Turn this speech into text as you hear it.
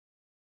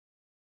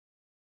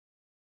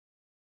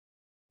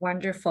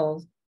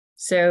Wonderful.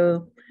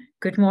 So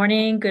good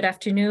morning, good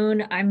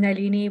afternoon. I'm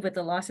Nalini with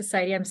the Law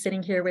Society. I'm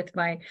sitting here with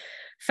my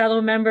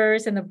fellow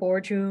members in the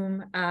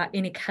boardroom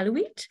in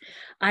Iqaluit.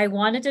 I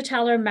wanted to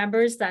tell our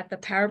members that the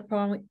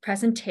PowerPoint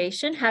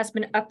presentation has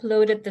been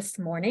uploaded this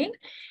morning.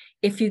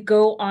 If you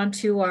go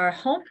onto our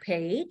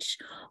homepage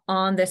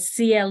on the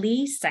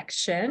CLE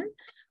section,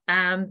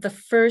 the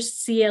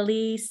first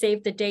CLE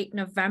Save the Date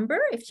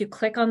November, if you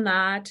click on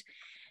that,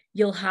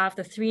 you'll have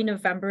the 3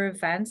 November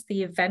events,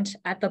 the event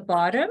at the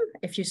bottom.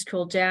 If you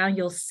scroll down,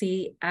 you'll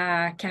see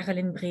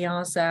Caroline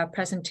Briand's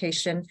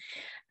presentation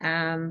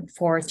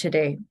for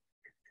today.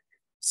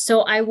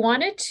 So I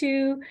wanted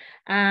to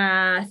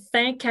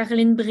thank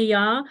Caroline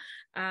Briand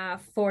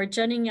for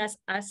joining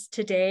us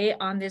today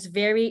on this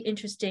very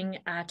interesting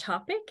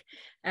topic.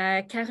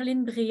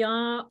 Caroline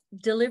Briand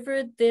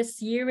delivered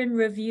this year in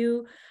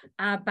review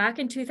back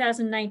in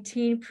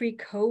 2019,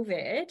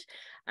 pre-COVID.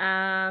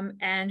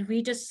 And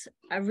we just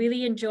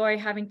really enjoy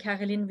having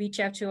Caroline reach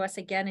out to us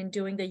again and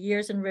doing the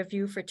years in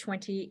review for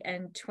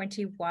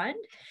 2021.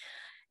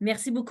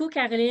 Merci beaucoup,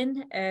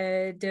 Caroline,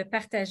 de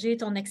partager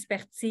ton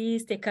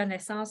expertise, tes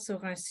connaissances sur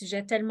un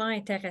sujet tellement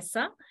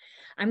intéressant.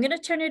 I'm going to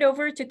turn it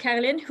over to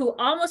Caroline, who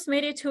almost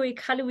made it to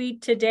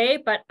Iqaluit today,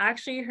 but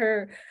actually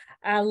her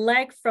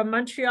leg from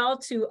Montreal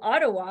to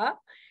Ottawa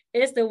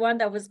is the one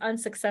that was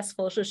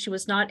unsuccessful, so she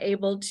was not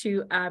able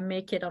to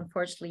make it,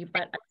 unfortunately,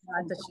 but I'm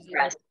glad that she's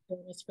able to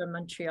join us from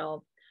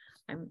Montreal.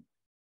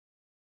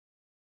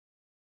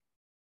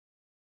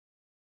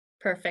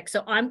 Perfect.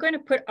 So I'm going to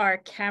put our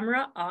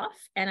camera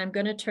off and I'm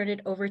going to turn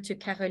it over to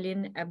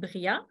Caroline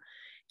Briand.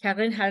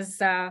 Caroline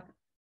has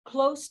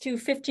close to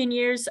 15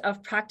 years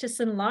of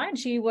practice in law, and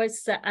she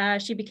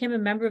became a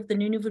member of the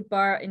Nunavut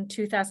Bar in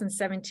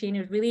 2017. It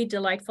was really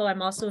delightful.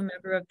 I'm also a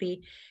member of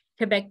the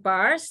Quebec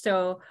Bar,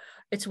 so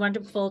it's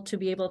wonderful to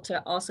be able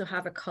to also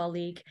have a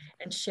colleague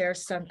and share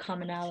some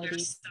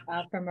commonalities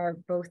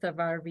from both of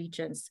our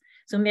regions.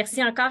 So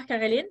merci encore,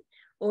 Caroline.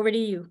 Over to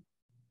you.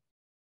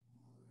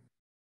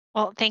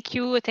 Well, thank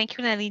you,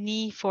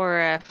 Nalini,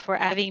 for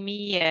having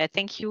me.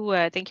 Thank you,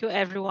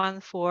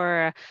 everyone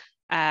for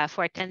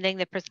attending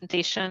the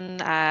presentation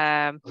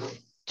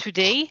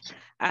today.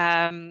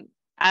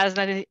 As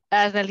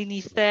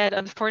Nalini said,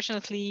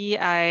 unfortunately,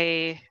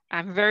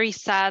 I'm very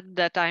sad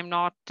that I'm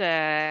not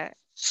in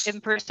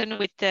person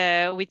with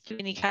you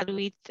in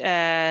Iqaluit.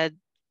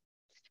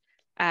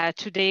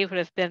 Today would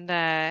have been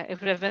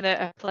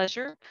a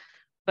pleasure.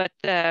 But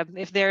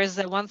if there is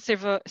one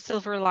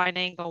silver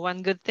lining or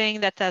one good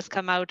thing that has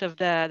come out of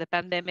the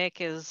pandemic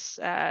is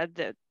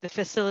the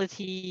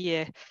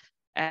facility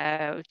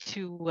to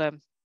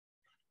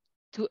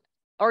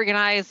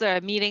organize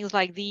meetings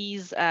like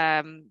these,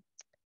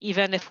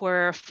 even if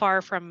we're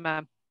far from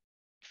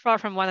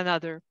one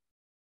another.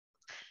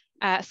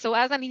 So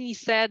as Nalini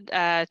said,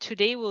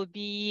 today will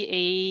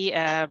be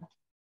a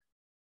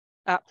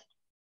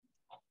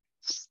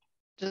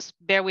just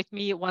bear with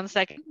me 1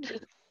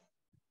 second.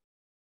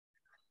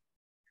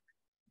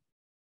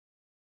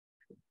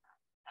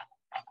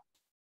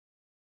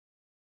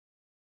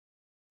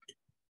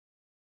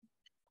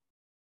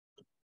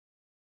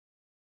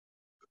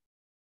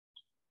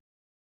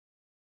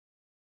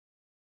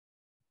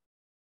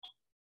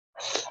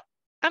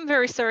 I'm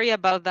very sorry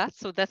about that.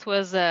 So that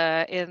was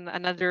in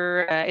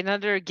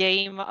another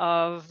game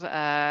of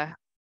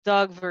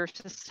dog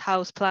versus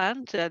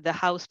houseplant. The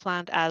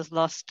houseplant has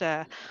lost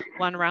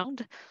one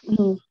round.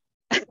 Mm-hmm.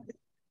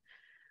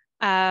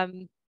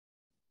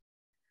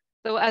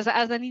 So as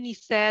Nalini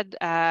said,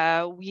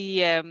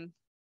 we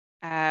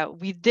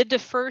did the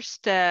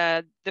first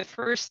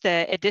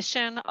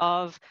edition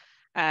of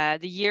the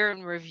year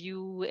in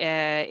review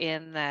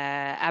in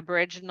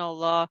Aboriginal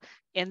law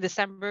in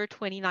December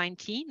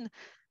 2019,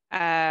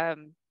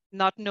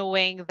 not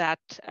knowing that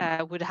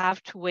would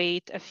have to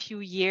wait a few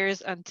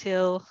years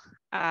until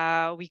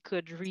we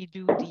could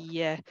redo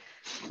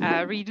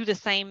the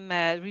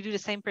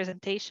same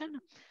presentation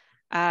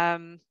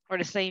or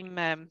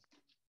the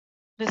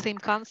same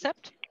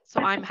concept.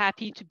 So I'm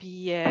happy to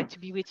be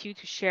with you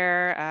to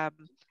share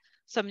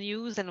some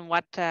news and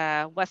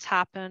what's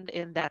happened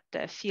in that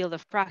field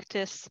of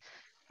practice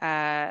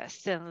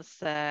since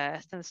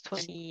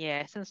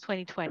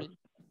 2020.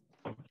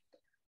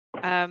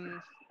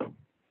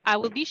 I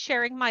will be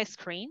sharing my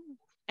screen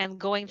and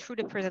going through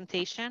the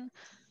presentation.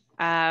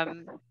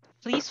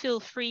 Please feel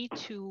free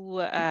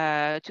to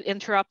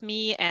interrupt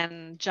me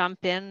and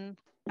jump in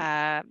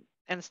and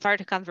start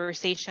a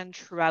conversation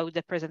throughout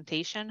the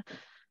presentation.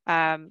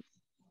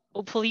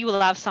 Hopefully, we'll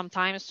have some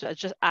time to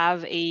just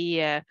have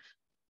a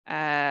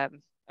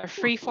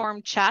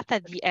free-form chat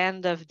at the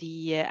end of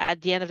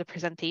the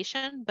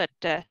presentation. But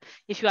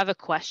if you have a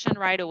question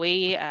right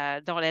away,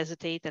 don't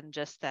hesitate and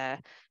just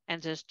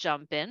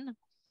jump in.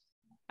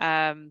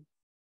 And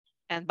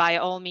by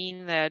all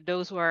means,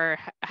 those who are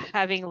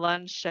having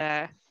lunch,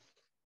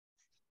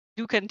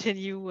 do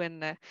continue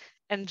and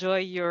enjoy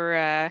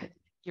your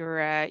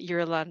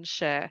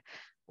lunch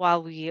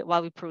while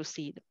we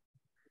proceed.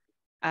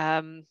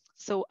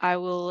 So I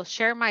will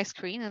share my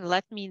screen and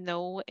let me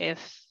know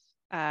if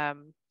at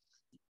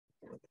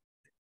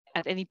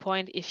any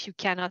point if you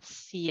cannot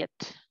see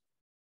it.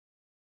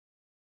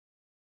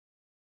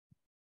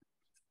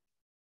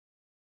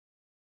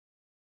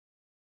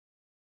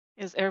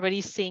 Is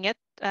everybody seeing it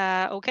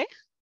okay?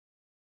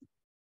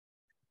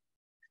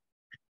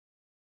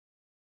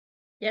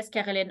 Yes,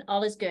 Caroline,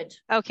 all is good.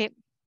 Okay.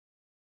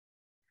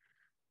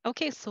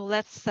 Okay, so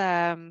let's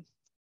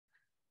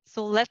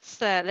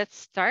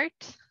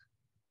start.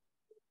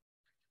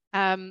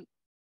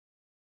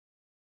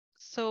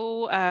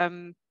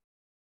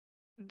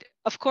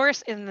 Of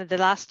course, in the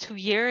last 2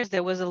 years,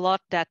 there was a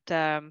lot that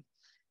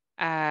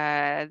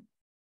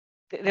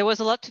there was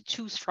a lot to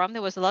choose from.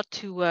 There was a lot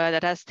to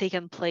that has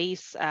taken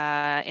place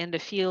in the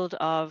field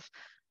of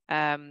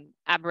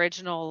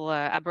Aboriginal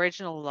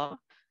law.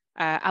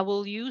 I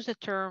will use the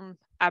term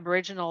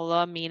Aboriginal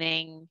law,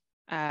 meaning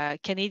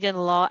Canadian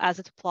law as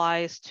it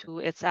applies to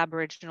its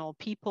Aboriginal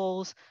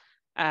peoples,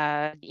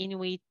 the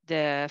Inuit,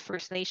 the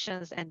First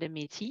Nations, and the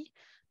Métis,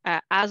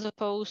 as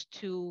opposed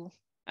to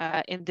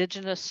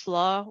Indigenous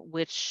law,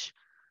 which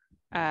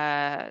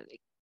to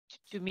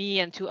me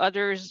and to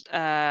others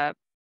have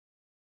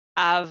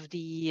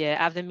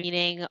the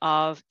meaning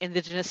of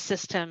Indigenous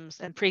systems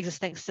and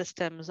pre-existing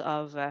systems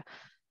of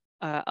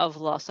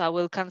law. So I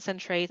will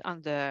concentrate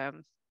on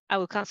the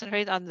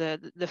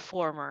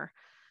former,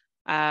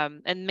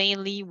 and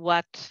mainly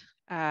what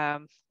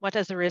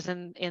has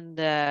arisen in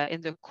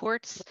the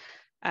courts,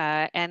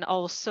 and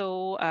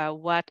also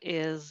what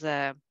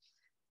are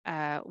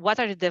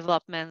the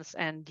developments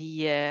and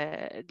the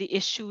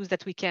issues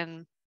that we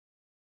can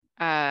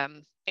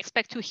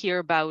expect to hear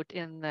about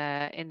in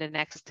the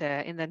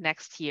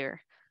next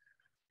year.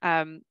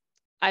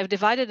 I've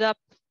divided up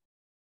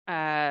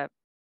the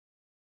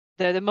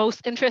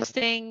most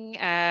interesting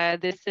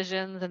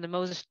decisions and the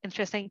most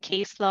interesting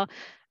case law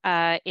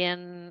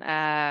in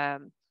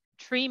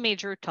 3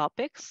 major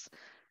topics.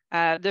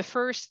 The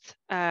first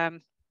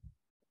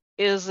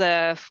is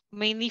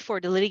mainly for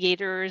the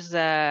litigators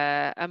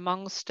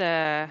amongst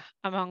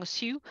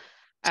you.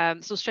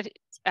 So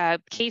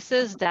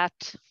cases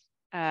that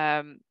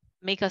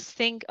make us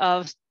think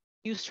of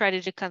new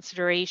strategic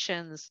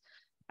considerations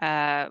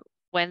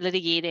when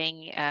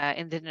litigating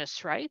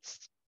Indigenous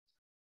rights,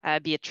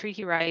 be it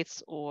treaty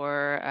rights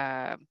or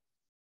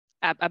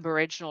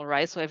Aboriginal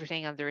rights, so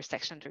everything under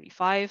Section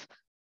 35.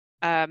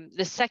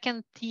 The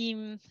second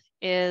theme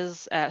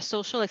is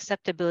social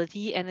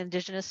acceptability and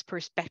Indigenous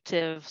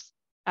perspectives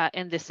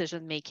in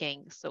decision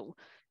making. So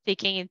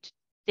taking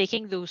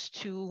those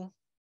two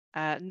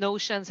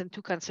notions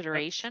into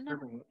consideration.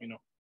 You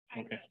know.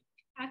 Okay.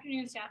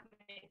 Afternoon staff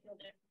may feel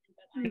different,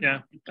 but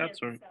Yeah,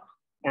 that's right.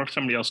 Or if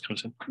somebody else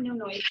comes in. no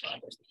noise.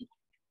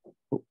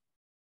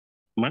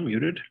 Am I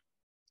muted?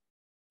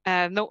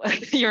 No,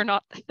 you're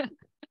not.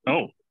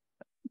 Oh,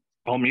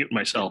 I'll mute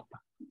myself.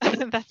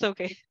 That's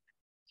okay.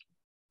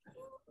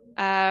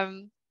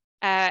 And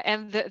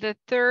the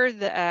third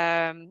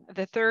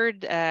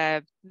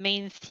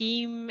main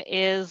theme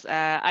is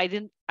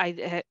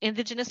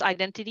Indigenous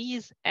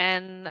identities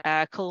and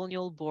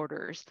colonial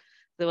borders.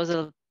 There was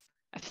a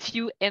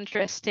few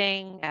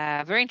interesting,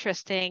 very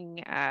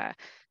interesting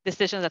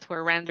decisions that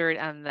were rendered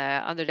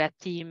under that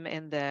theme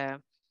in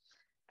the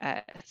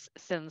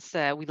since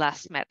we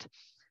last met.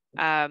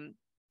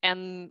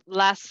 And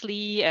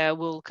lastly,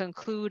 we'll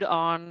conclude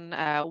on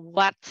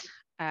what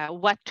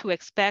to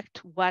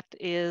expect, what's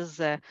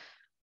in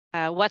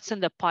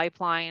the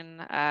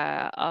pipeline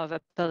of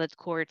appellate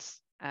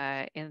courts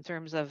in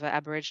terms of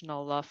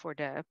Aboriginal law for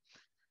the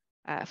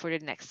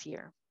next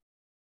year.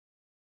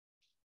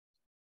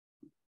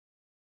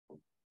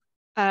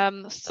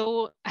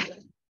 So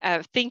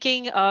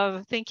thinking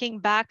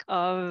back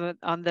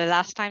on the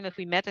last time that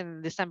we met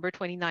in December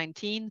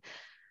 2019,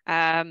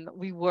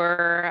 we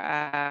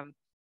were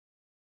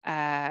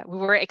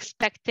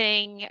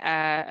expecting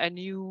a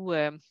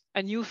new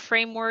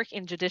framework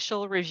in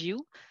judicial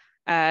review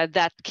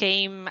that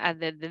came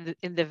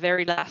in the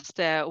very last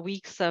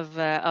weeks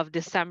of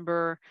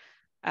December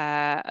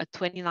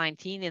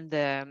 2019 in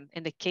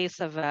the case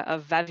of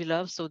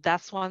Vavilov. So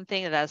that's one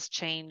thing that has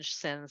changed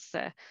since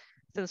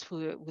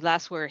we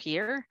last were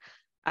here.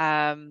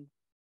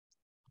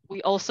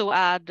 We also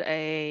had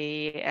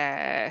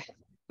a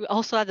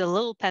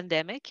little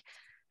pandemic,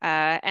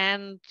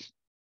 and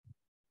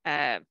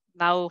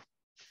now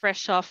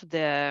fresh off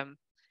the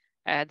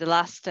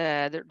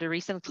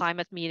recent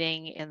climate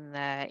meeting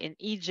in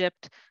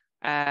Egypt.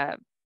 I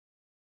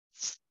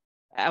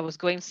was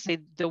going to say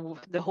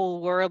the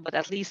whole world, but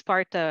at least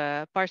part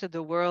of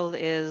the world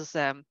is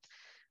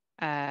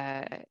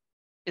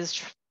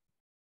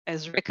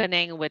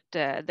reckoning with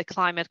the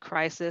climate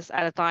crisis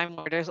at a time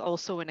where there's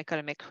also an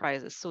economic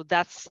crisis. So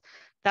that's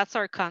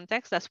our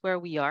context. That's where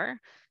we are,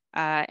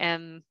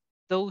 and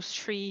those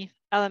 3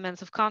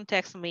 elements of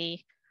context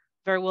may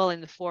very well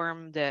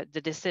inform the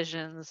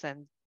decisions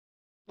and,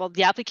 well,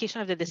 the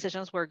application of the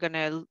decisions we're going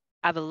to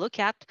have a look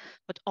at,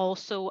 but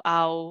also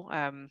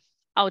how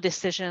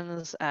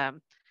decisions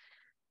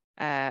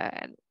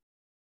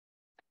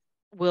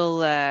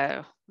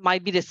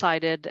might be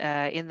decided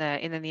in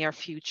the near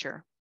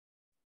future.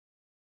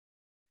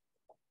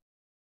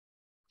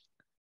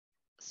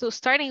 So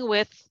starting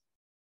with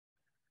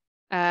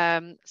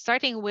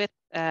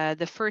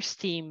the first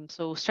theme,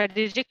 so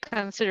strategic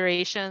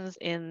considerations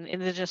in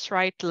Indigenous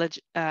rights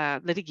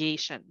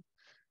litigation.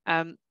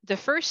 The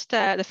first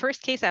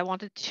case I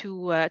wanted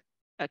to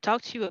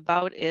talk to you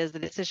about is the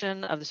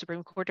decision of the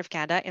Supreme Court of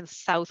Canada in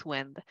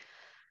Southwind.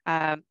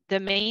 The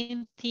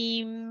main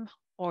theme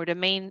or the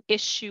main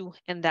issue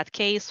in that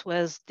case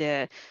was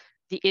the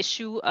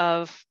issue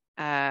of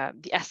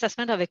the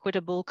assessment of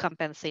equitable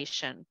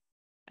compensation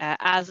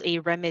as a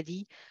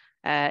remedy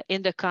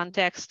in the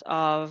context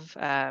of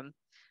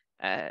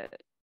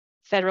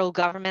federal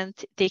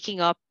government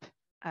taking up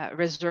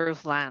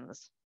reserve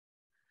lands.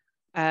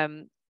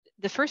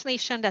 The First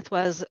Nation that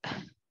was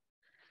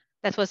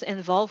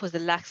involved was the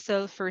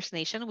Laxal First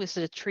Nation, which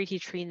is a Treaty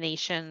 3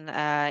 nation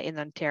in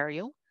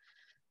Ontario.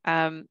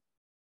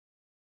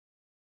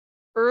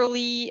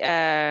 Early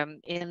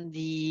in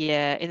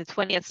the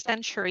 20th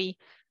century,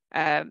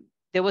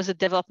 there was a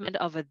development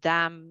of a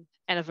dam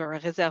and of a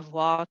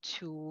reservoir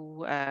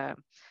to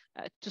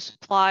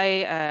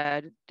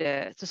supply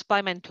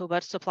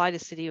Manitoba, to supply the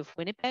city of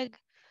Winnipeg.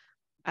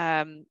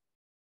 And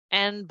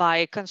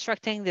by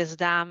constructing this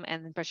dam,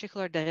 and in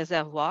particular the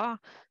reservoir,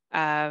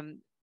 a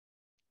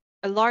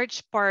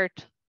large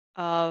part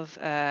of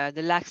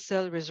the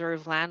Laxal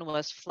Reserve land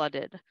was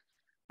flooded.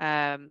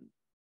 And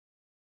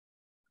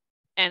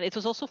it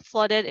was also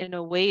flooded in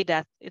a way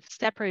that it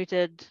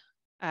separated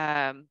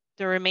the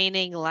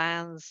remaining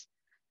lands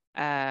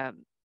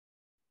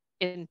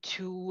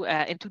into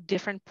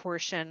different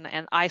portions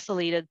and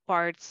isolated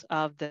parts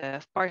of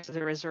the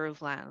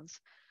reserve lands.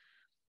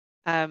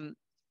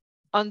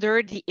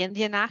 Under the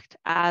Indian Act,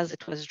 as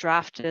it was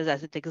drafted,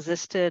 as it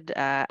existed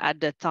at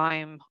the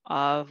time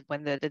of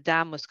when the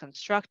dam was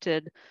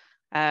constructed,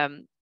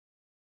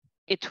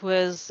 it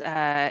was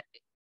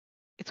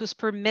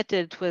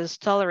permitted, it was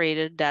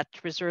tolerated that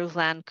reserve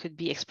land could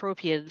be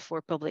expropriated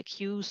for public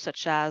use,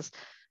 such as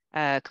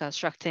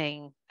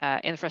constructing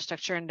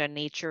infrastructure in the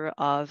nature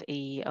of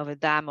a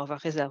dam, of a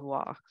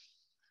reservoir.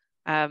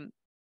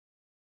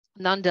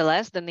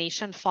 Nonetheless, the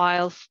nation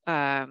filed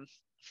a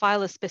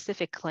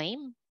specific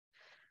claim,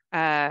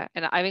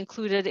 and I've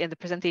included in the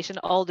presentation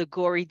all the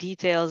gory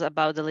details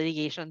about the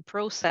litigation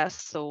process.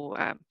 So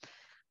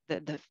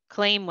the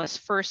claim was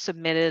first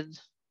submitted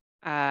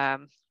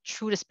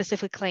through the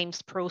specific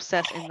claims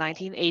process in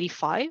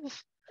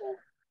 1985.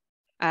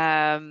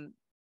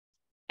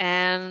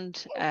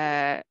 And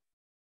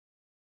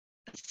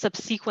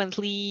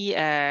subsequently,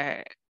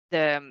 there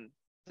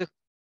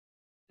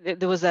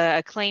was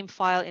a claim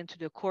filed into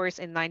the courts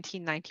in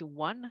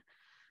 1991.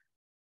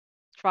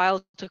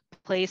 Trial took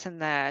place in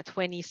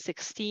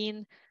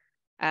 2016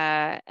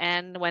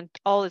 and went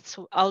all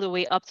the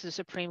way up to the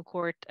Supreme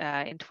Court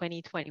in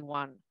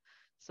 2021.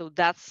 So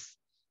that's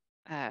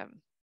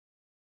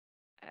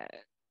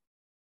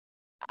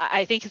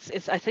I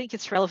think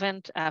it's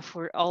relevant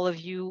for all of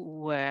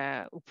you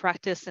who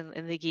practice in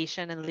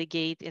litigation and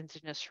litigate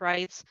Indigenous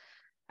rights.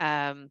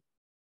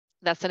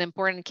 That's an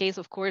important case,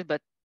 of course,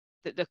 but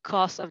the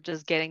costs of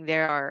just getting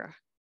there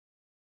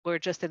were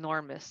just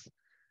enormous.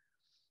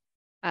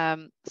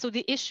 So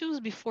the issues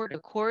before the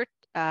court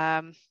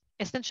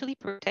essentially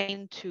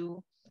pertain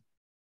to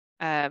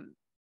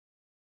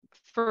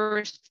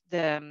first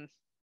in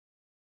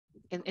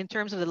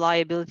terms of the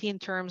liability, in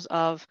terms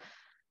of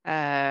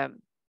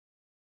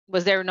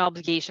was there an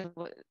obligation?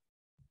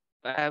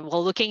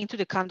 While looking into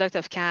the conduct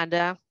of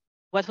Canada,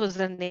 what was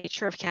the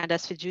nature of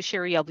Canada's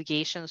fiduciary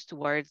obligations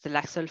towards the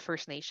Laxal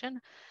First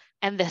Nation?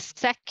 And the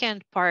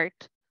second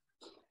part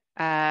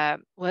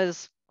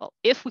was, well,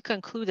 if we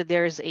conclude that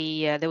there was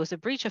a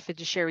breach of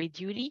fiduciary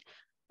duty,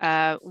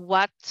 how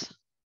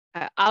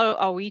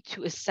are we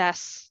to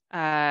assess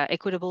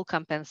equitable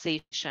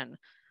compensation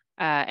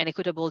and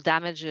equitable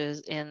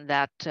damages in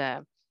that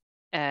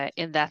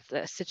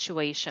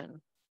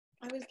situation?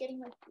 I was getting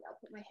my, I'll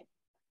put my head.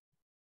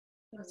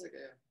 That's okay.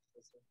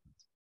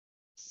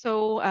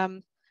 So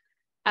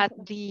at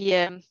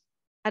the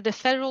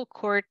federal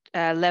court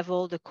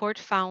level, the court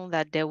found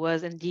that there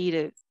was indeed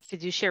a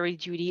fiduciary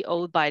duty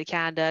owed by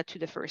Canada to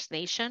the First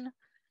Nation,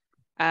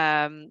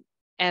 and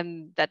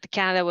that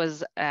Canada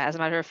was, as a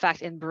matter of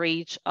fact, in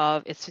breach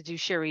of its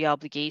fiduciary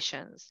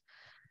obligations.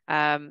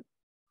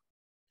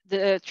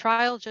 The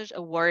trial judge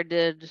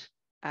awarded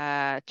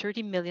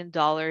 $30 million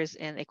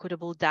in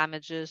equitable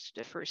damages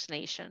to the First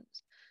Nations.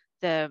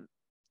 The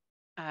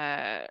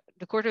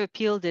Court of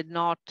Appeal did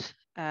not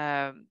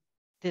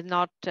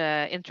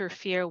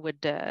interfere with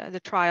the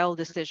trial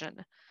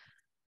decision.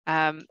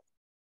 In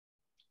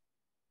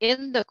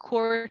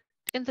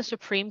the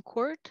Supreme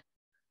Court,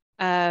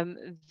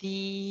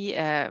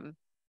 the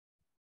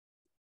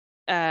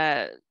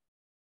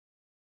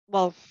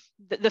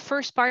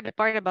first part, the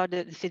part about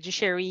the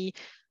fiduciary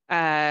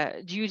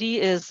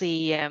duty, is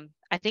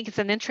I think it's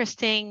an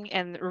interesting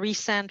and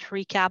recent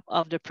recap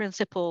of the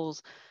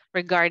principles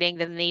regarding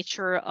the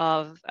nature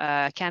of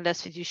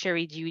Canada's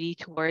fiduciary duty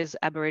towards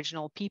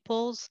Aboriginal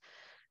peoples,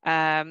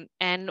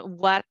 and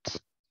what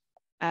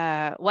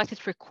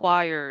it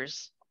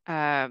requires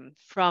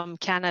from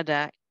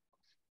Canada,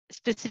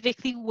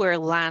 specifically where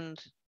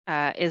land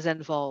is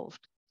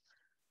involved.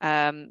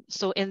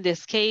 So in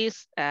this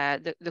case,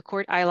 the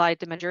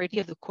majority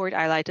of the court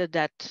highlighted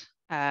that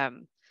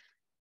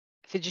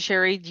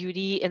fiduciary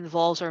duty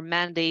involves or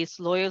mandates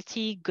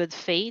loyalty, good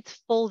faith,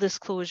 full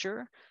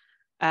disclosure,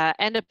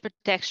 and the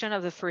protection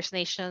of the First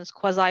Nations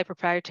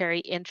quasi-proprietary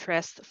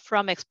interest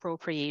from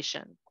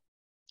expropriation.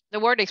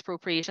 The word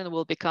expropriation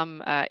will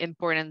become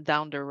important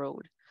down the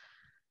road.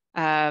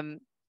 The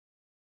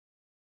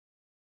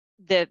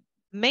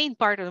main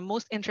part, or the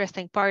most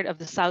interesting part of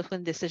the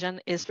Southwind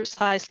decision is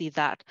precisely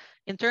that.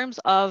 In terms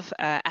of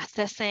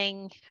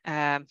assessing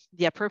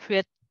the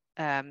appropriate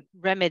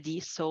remedy,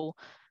 so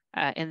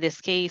in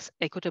this case,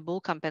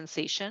 equitable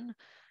compensation,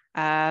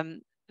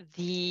 the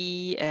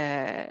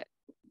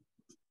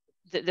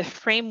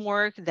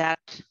framework that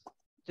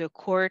the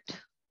court,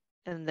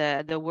 in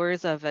the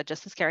words of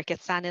Justice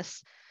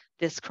Karakatsanis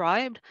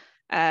described,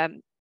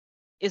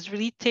 is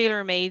really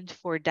tailor-made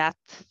for that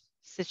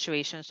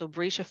situation. So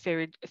breach of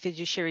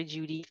fiduciary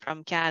duty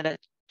from Canada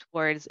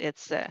towards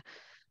its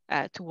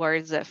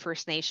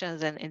First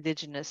Nations and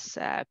Indigenous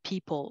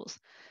peoples.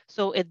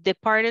 So it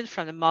departed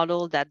from the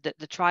model that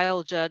the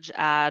trial judge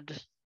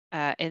had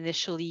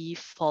initially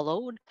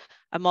followed,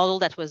 a model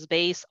that was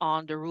based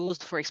on the rules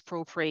for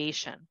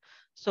expropriation.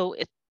 So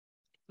it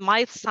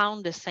might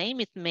sound the same,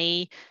 it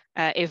may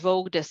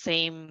evoke the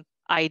same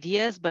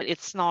ideas, but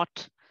it's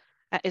not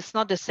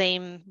the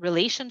same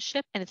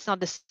relationship and it's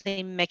not the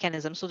same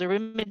mechanism. So the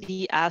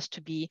remedy has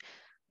to be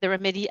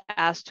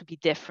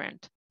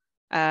different.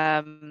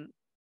 And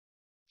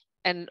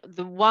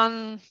the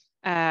one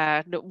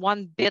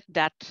bit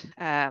that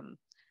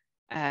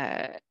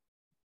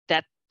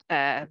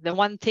the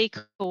one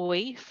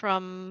takeaway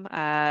from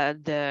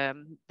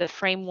the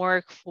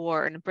framework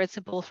for and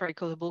principle for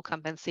equitable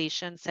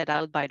compensation set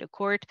out by the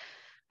court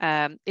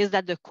is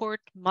that the court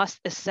must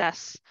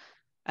assess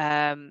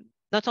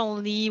not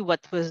only what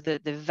was the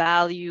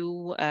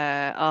value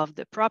of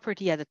the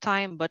property at the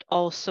time, but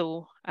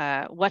also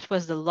what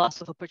was the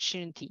loss of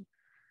opportunity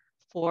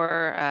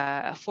for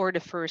the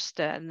First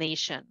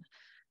Nation.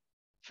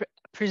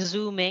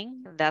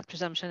 Presuming, that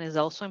presumption is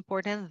also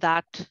important,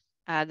 that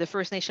the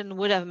First Nation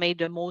would have made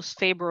the most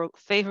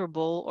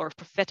favorable or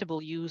profitable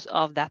use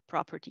of that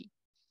property.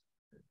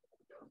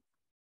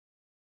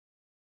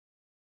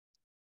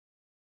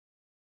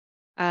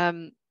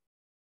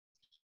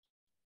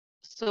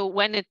 So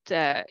when it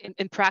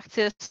in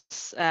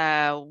practice,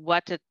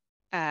 what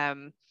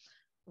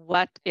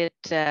it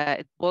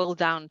boiled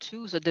down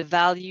to, so the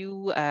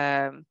value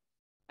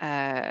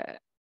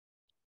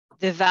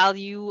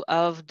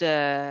of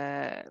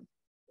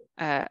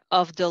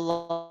the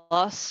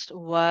loss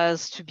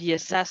was to be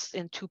assessed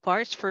in two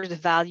parts. First, the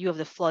value of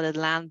the flooded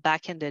land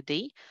back in the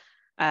day,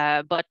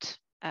 but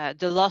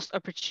the lost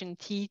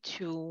opportunity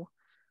to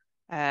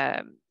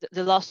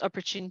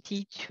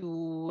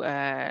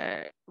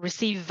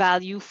receive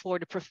value for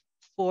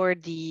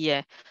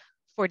the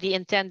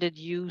intended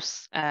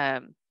use.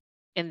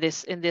 In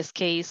this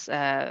case,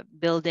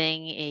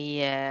 building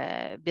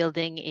a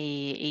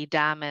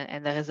dam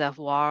and a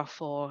reservoir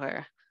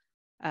for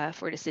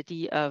the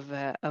city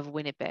of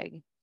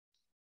Winnipeg.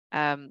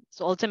 So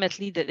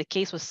ultimately, the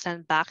case was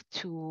sent back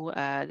to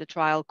the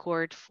trial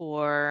court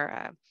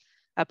for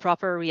a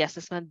proper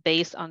reassessment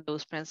based on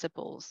those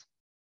principles.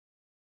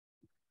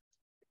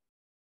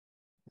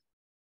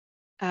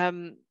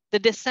 The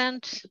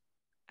dissent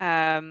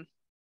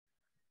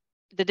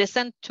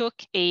took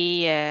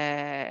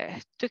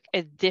a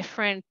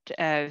different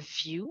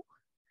view,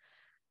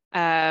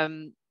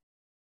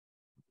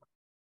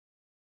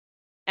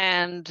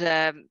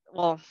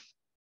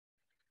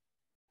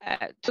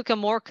 took a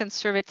more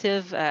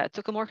conservative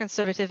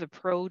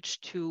approach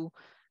to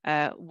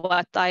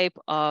what type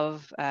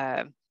of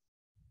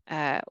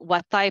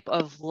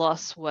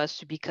loss was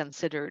to be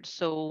considered.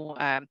 So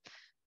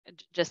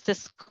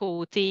Justice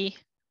Cote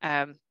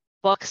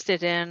boxed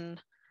in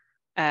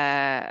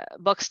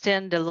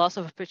the loss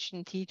of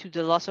opportunity to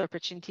the loss of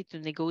opportunity to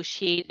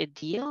negotiate a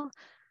deal,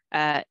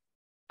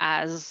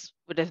 as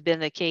would have been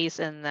the case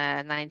in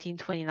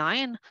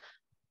 1929,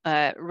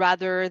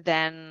 rather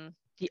than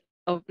the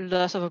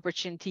loss of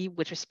opportunity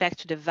with respect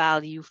to the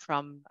value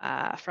from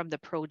the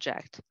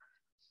project.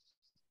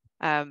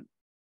 As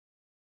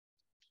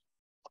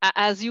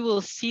you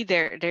will see,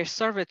 there's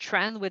sort of a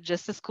trend with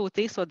Justice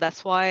Cote, so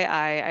that's why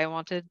I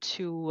wanted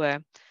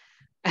to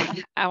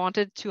I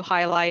wanted to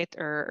highlight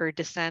or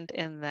dissent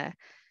in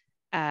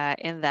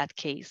that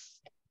case.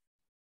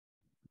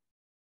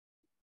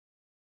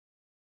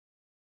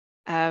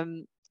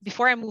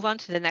 Before I move on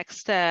to the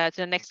next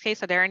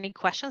case, are there any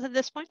questions at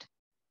this point?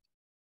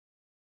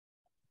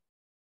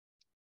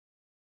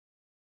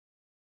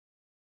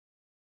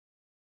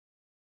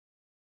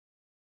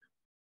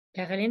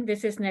 Caroline,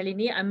 this is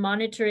Nalini. I'm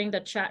monitoring the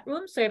chat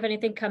room. So if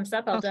anything comes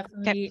up, I'll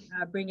definitely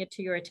bring it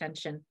to your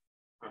attention.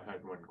 I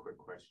had one quick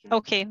question.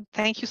 Okay,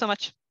 thank you so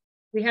much.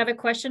 We have a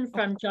question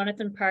from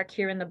Jonathan Park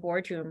here in the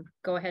boardroom.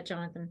 Go ahead,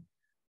 Jonathan.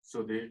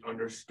 So the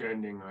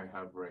understanding I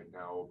have right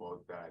now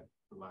about that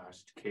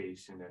last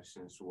case, in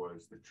essence,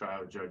 was the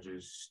trial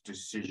judge's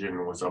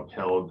decision was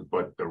upheld,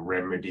 but the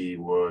remedy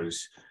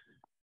was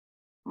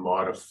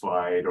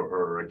modified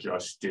or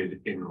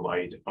adjusted in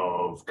light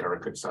of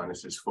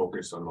Karakatsanis's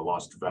focus on the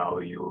lost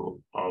value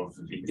of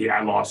the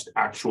lost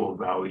actual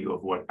value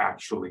of what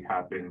actually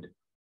happened.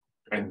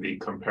 And the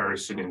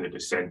comparison in the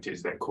dissent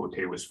is that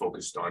Cote was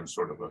focused on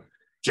sort of a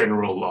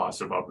general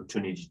loss of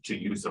opportunity to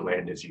use the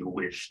land as you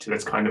wished.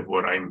 That's kind of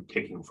what I'm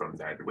taking from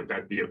that. Would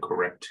that be a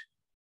correct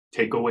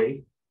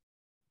takeaway?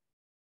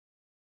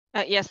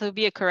 Yes, it would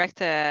be a correct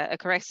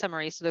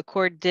summary. So the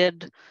court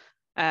did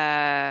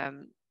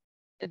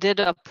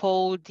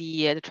uphold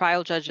the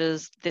trial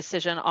judge's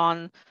decision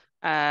on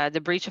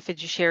the breach of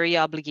fiduciary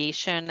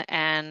obligation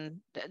and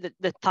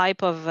the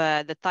type of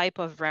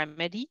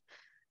remedy,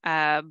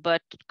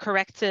 but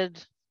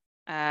corrected,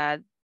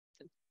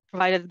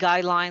 provided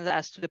guidelines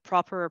as to the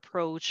proper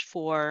approach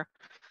for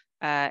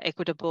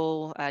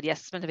the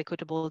assessment of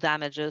equitable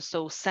damages.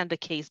 So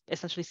essentially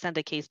send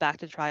the case back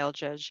to the trial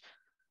judge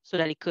so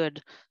that he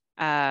could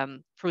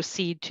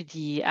proceed to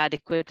the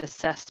adequate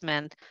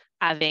assessment,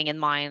 having in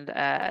mind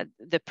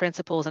the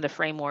principles and the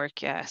framework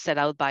set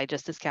out by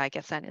Justice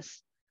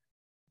Karakatsanis.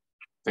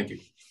 Thank you.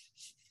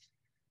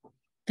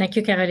 Thank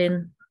you,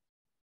 Caroline.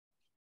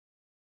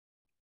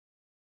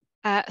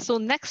 So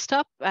next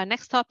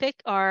topic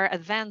are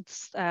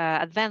advanced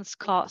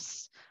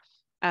costs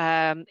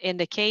in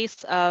the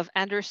case of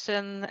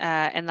Anderson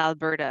and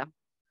Alberta.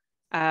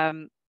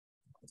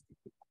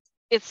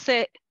 It's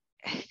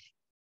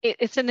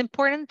an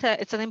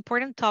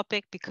important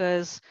topic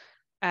because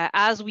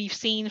as we've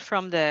seen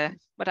from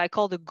what I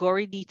call the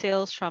gory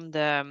details from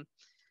the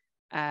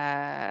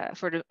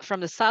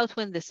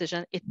Southwind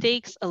decision, it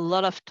takes a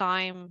lot of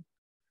time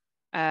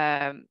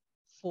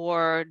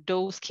for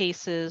those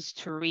cases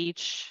to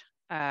reach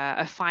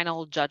a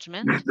final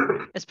judgment,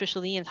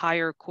 especially in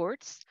higher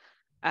courts.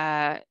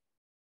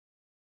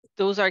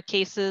 Those are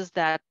cases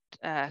that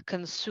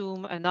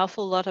consume an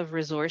awful lot of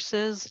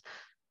resources.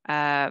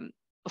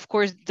 Of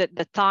course,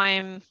 the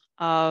time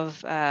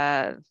of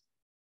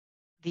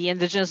the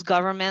indigenous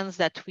governments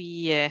that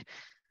we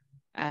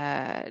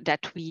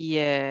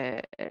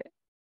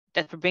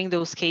bring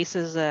those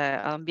cases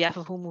on behalf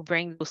of whom we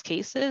bring those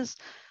cases,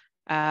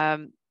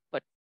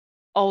 but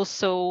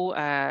also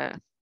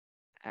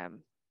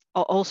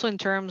in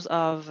terms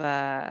of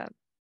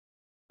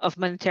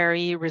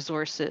monetary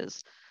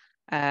resources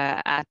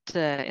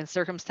in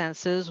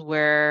circumstances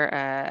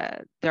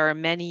where there are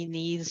many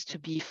needs to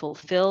be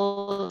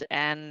fulfilled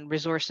and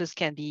resources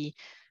can be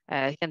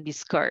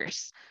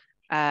scarce.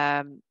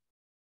 So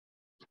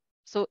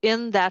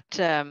in that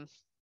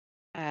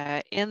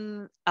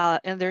in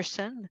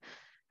Anderson,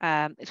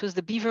 it was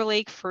the Beaver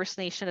Lake First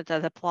Nation that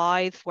had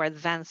applied for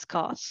advanced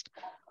cost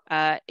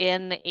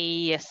in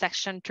a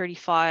Section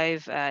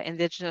 35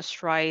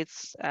 Indigenous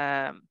rights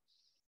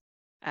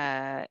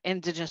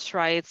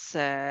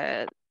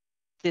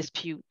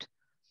dispute.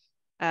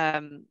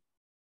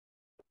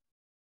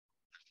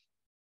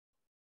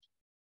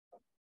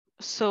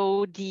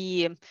 So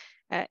the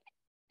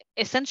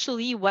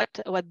essentially what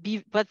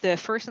the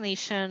First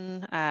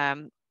Nation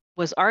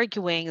was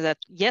arguing, that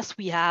yes,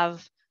 we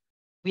have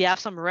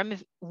some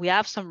revenues,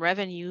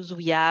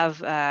 we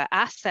have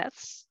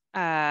assets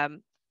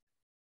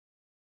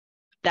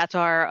that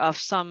are of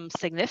some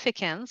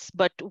significance,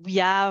 but we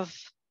have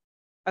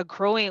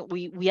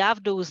we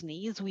have those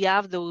needs, we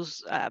have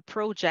those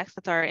projects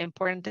that are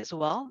important as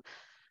well,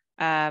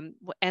 and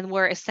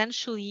we're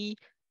essentially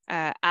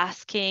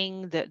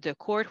asking the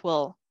court,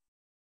 well,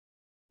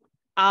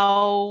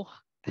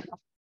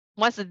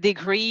 what's the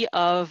degree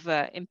of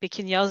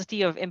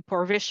impecuniosity, of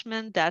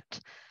impoverishment that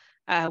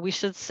we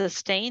should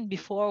sustain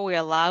before we're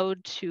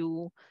allowed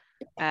to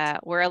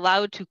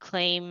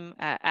claim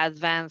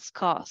advanced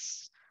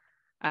costs?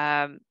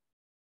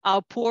 How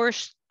poor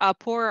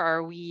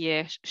are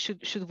we?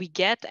 Should we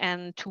get,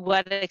 and to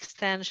what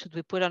extent should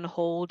we put on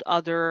hold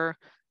other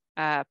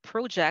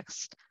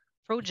projects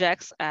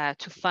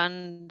to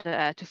fund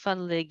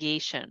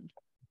litigation?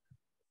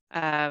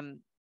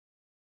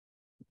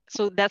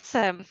 So that's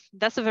a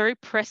very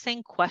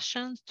pressing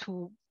question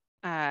to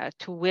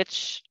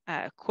which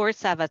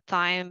courts have at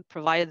times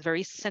provided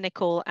very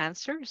cynical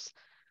answers.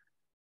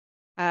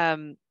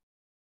 So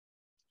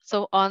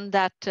on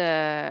that,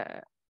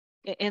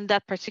 in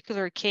that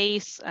particular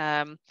case,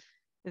 the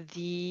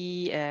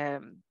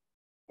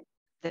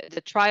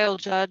trial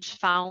judge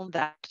found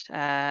that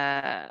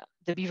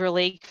the Beaver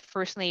Lake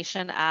First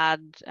Nation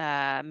had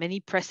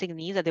many pressing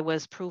needs, that there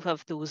was proof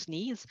of those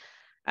needs,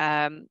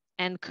 and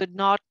could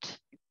not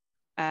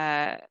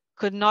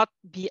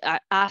be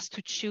asked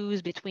to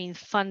choose between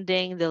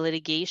funding the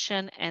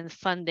litigation and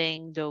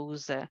funding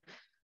those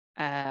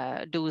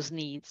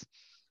needs.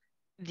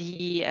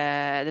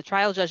 the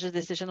trial judge's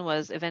decision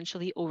was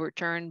eventually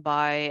overturned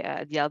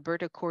by the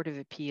Alberta Court of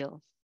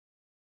Appeal.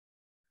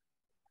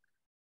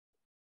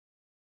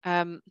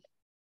 So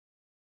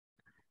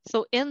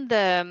in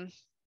the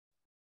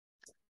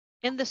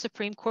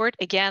Supreme Court,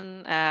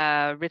 again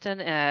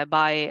written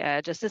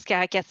by Justice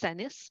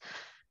Karakatsanis,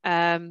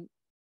 the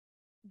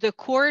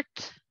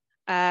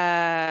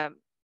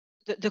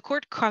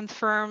court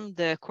confirmed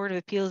the Court of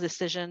Appeal's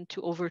decision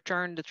to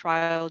overturn the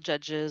trial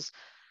judge's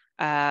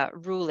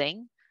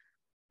ruling,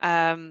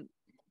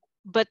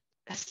 but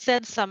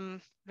said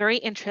some very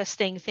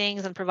interesting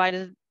things and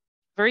provided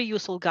very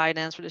useful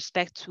guidance with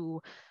respect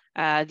to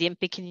the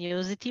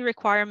impecuniosity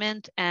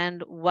requirement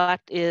and what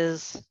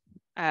is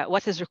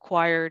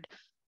required,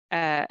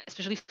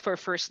 especially for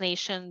First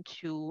Nation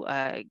to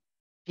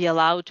be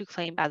allowed to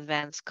claim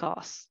advance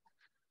costs.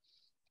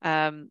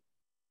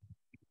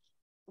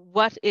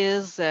 What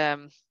is I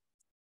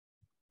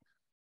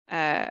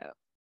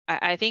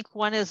think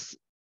one is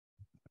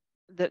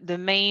the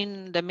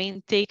main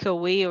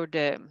takeaway, or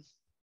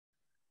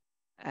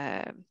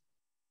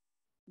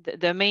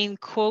the main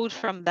quote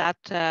from that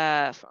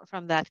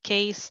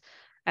case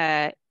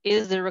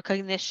is the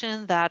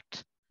recognition that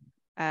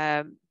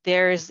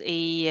there's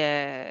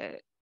the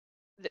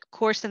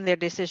courts in their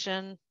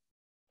decision,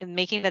 in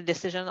making that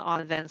decision on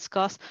advance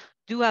costs,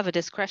 do have a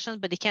discretion,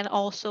 but they can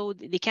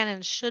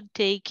and should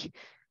take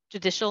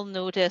judicial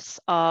notice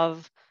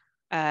of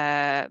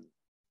the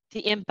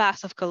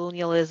impacts of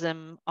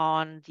colonialism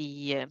on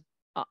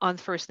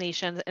First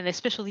Nations, and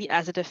especially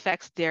as it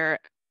affects their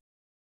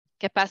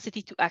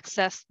capacity to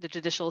access the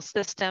judicial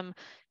system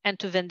and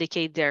to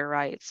vindicate their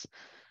rights.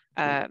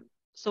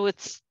 So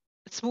it's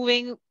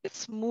moving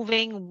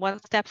one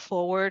step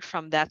forward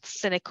from that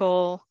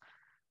cynical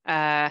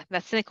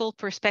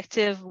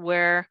perspective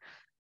where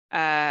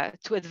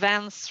to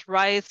advance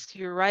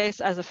your rights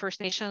as a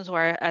First Nations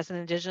or as an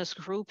Indigenous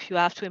group, you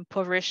have to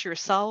impoverish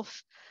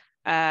yourself,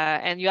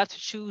 and you have to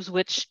choose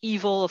which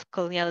evil of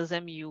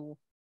colonialism you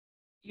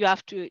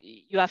have to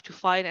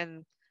fight,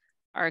 and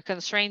are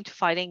constrained to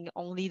fighting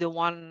only the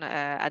one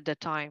at the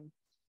time.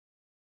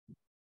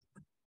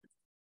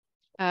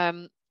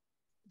 The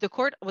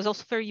court was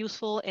also very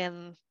useful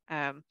in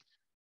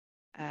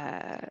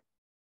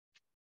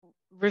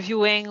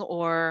reviewing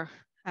or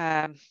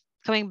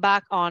coming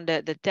back on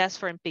the test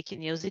for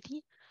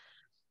impecuniosity,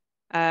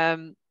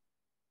 and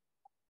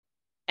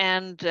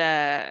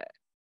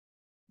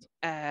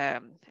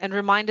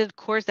reminded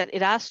courts that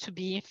it has to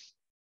be,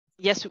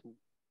 yes,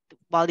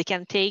 while they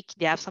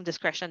have some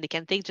discretion, they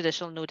can take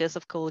judicial notice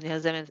of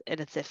colonialism and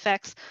its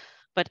effects,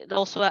 but it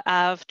also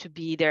have to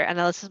be, their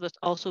analysis must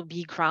also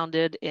be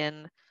grounded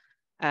in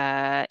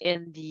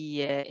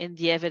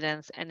the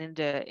evidence and in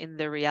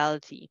the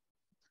reality.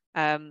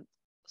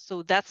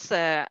 So that's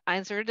I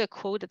inserted a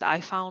quote that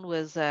I found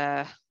was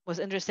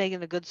interesting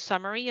and a good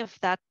summary of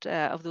that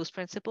of those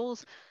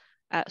principles.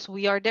 So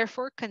we are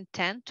therefore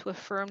content to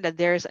affirm that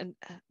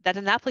that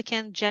an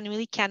applicant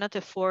genuinely cannot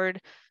afford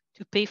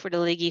to pay for the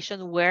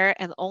litigation where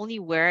and only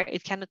where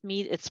it cannot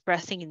meet its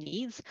pressing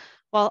needs,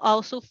 while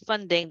also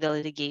funding the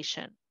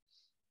litigation.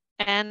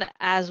 And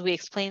as we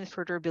explained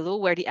further below,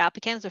 where the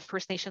applicants of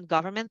First Nation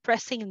government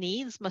pressing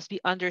needs must be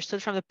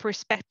understood from the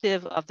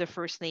perspective of the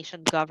First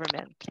Nation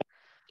government.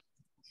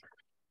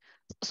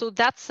 So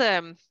that's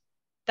a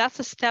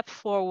step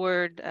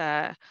forward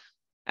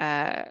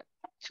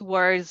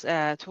towards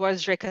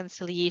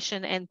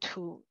reconciliation, and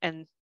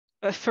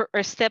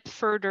a step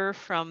further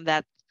from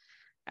that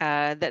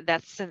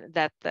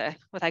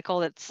what I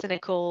call it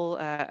cynical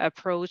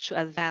approach to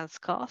advance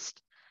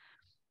cost.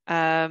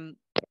 So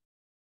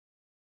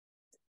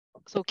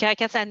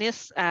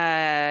Karakatsanis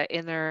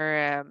in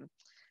her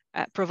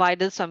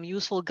provided some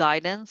useful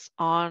guidance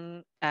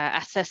on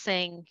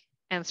assessing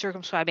and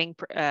circumscribing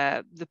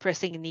the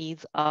pressing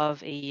needs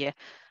of a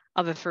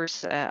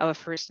First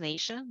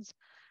Nations.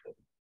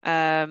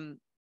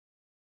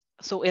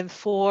 So in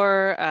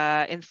four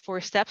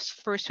steps,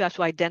 first you have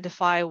to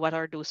identify what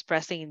are those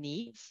pressing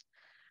needs.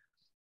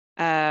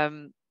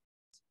 While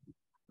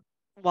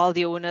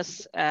the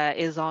onus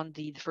is on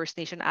the First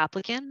Nation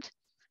applicant,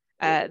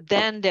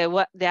 then there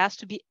has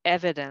to be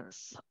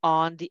evidence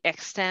on the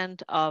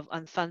extent of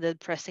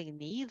unfunded pressing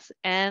needs,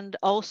 and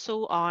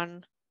also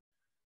on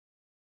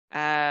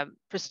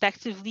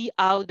prospectively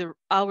how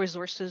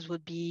resources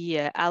would be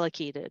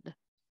allocated.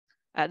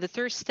 The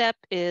third step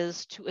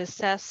is to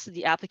assess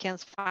the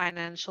applicant's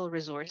financial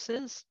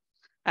resources,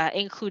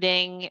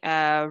 including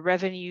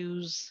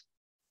revenues,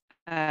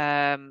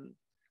 funding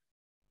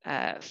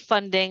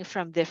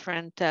from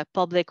different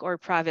public or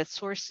private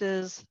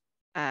sources,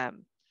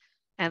 and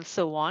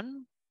so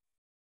on.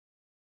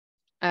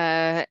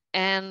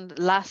 And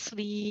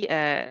lastly,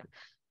 there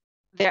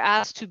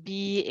has to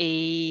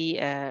be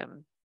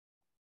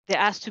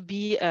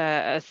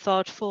a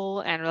thoughtful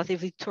and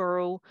relatively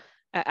thorough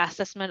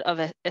assessment of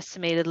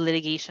estimated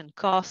litigation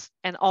costs,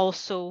 and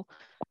also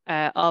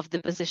of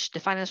the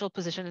financial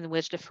position in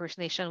which the First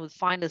Nation would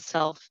find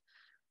itself,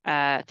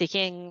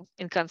 taking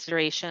in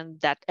consideration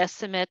that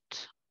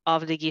estimate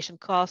of litigation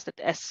costs that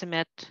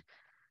estimate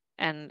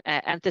and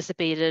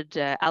anticipated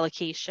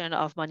allocation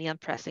of money on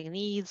pressing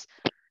needs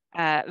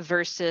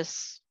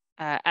versus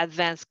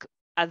advanced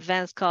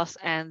costs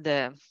and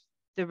the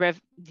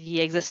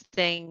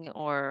existing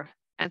or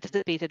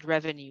anticipated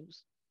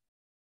revenues.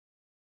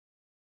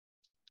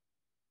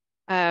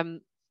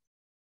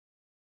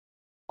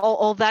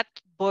 All that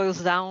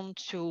boils down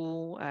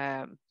to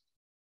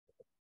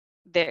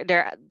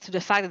to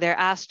the fact that there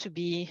has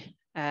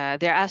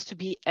to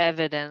be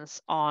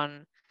evidence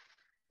on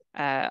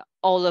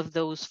all of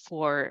those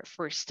four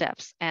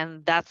steps,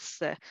 and that's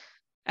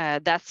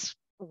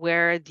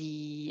where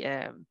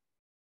the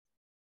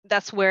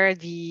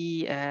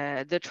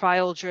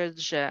trial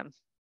judge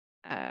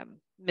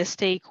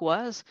mistake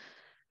was.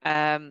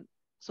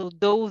 So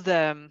though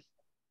the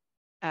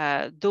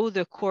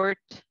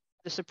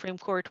Supreme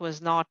Court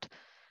was not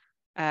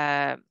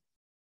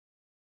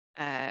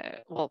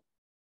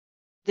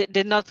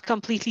did not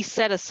completely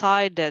set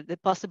aside the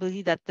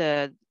possibility that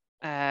the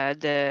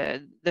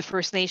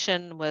First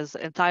Nation was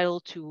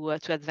entitled to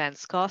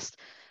advance cost.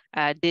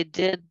 They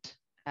did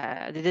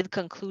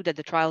conclude that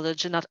the trial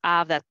judge did not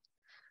have that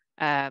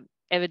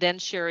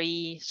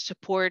evidentiary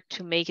support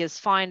to make his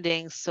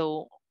findings,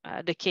 so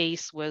the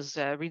case was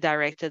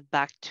redirected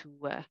back to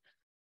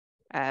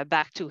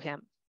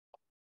him.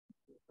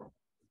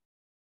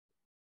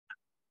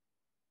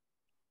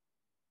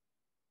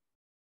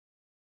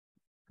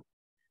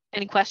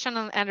 Any question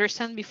on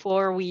Anderson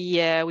before we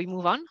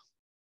move on?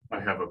 I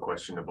have a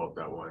question about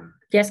that one.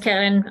 Yes,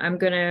 Karen, I'm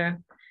gonna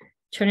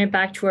turn it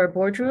back to our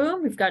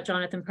boardroom. We've got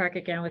Jonathan Park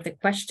again with a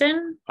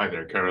question. Hi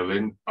there,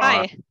 Carolyn.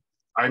 Hi.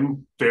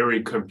 I'm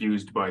very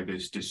confused by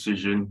this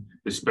decision,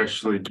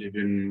 especially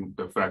given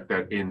the fact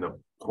that in the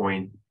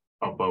point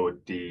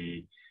about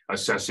the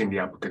assessing the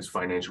applicant's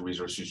financial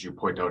resources, you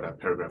point out at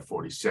paragraph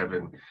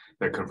 47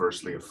 that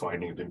conversely a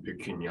finding of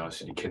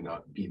impecuniosity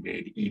cannot be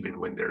made even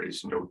when there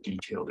is no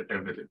detailed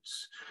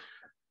evidence.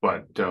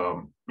 But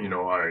you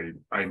know,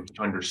 I'm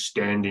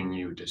understanding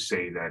you to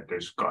say that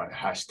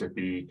has to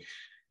be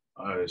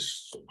a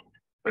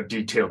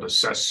detailed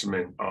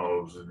assessment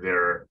of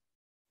their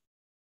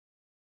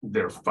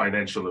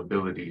financial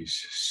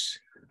abilities,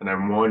 and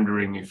I'm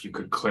wondering if you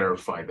could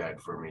clarify that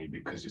for me,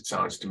 because it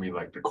sounds to me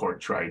like the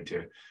court tried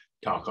to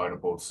talk out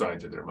of both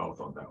sides of their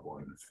mouth on that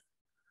one.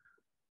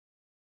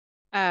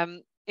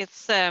 I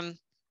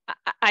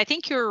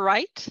think you're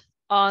right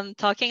on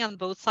talking on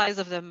both sides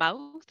of the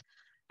mouth,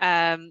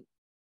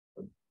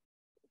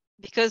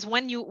 because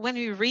when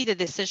you read a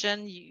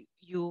decision,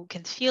 you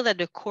can feel that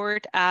the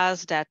court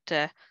has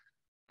that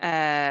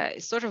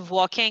sort of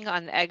walking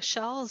on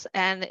eggshells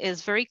and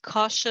is very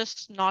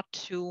cautious not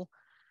to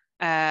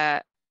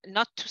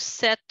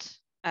set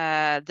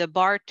the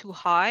bar too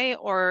high,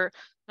 or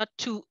not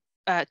to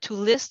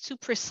list too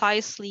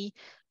precisely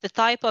the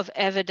type of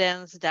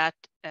evidence that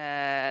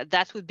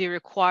would be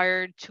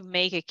required to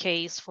make a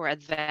case for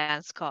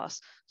advanced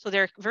costs. So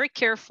they're very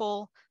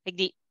careful.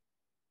 Like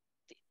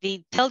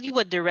they tell you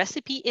what the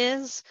recipe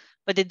is,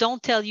 but they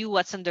don't tell you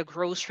what's in the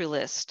grocery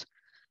list.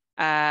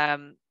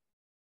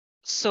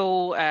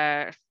 So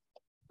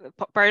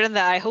pardon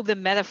that. I hope the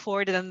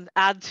metaphor didn't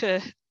add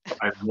to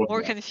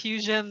more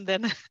confusion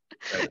than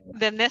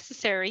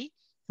necessary.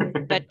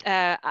 But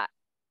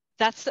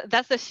that's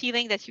the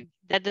feeling that you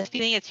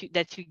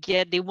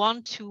get. They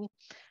want to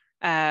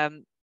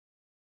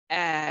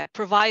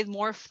provide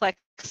more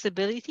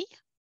flexibility,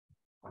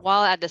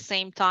 while at the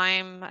same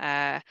time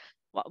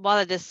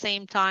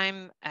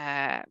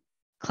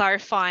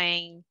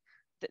clarifying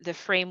the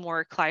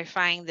framework,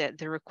 clarifying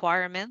the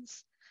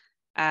requirements.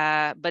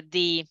 But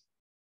they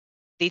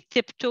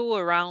tiptoe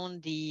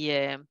around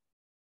the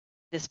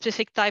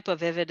specific type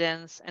of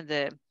evidence and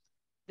the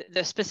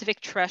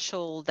specific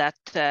threshold that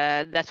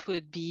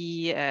would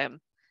be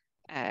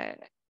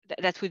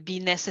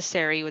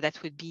necessary, or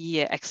that would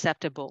be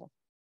acceptable.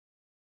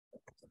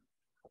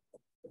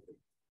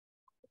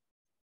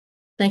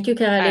 Thank you,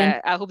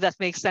 Caroline. I hope that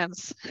makes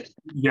sense.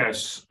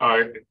 Yes,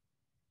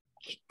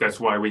 that's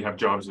why we have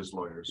jobs as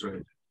lawyers,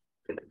 right?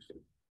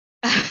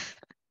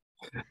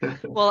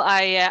 Well,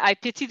 I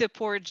pity the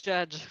poor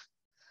judge.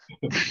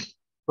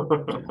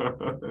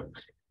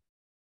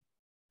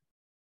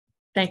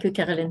 Thank you,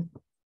 Caroline.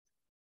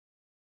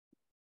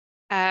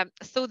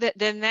 So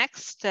the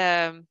next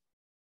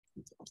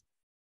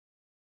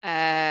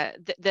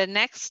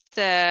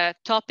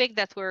topic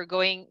that we're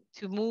going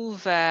to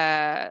move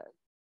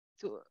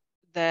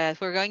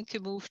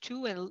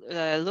to and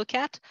look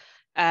at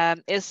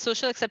is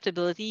social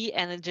acceptability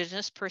and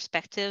Indigenous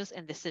perspectives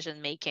in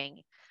decision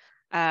making.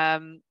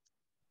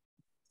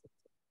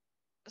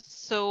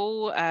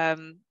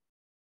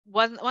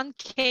 One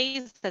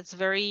case that's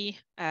very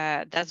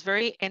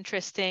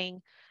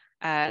interesting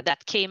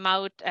that came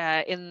out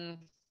in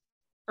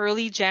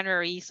early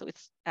January, so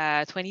it's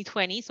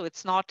 2020. So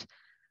it's not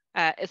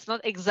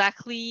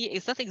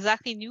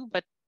exactly new,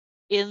 but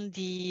in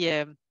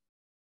the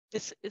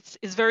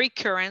it's very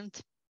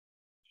current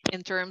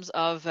in terms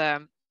of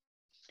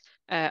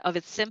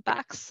its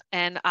impacts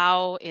and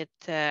how it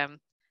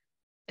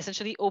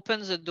essentially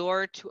opens the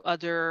door to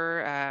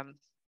other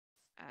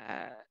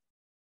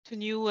to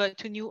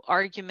new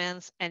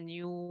arguments and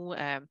new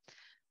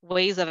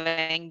ways of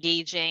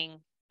engaging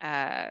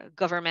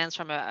governments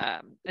from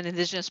an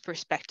Indigenous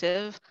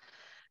perspective.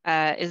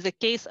 Is the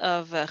case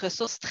of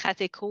Ressources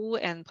Stratéco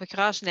and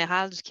Procureur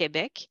Général du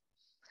Québec.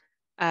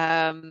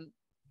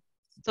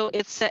 So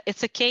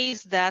it's a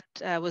case that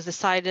was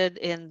decided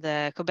in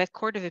the Quebec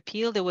Court of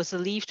Appeal. There was a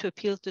leave to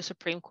appeal to the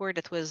Supreme Court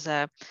that was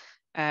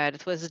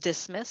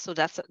dismissed. So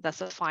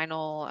that's a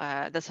final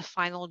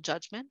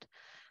judgment.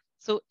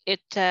 So it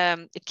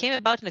came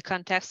about in the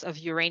context of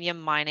uranium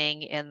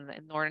mining in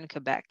northern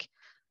Quebec.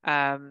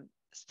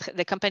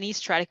 The company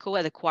Stratéco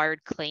had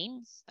acquired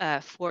claims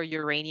for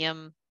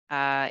uranium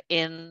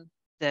in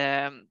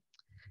an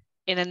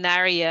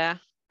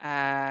area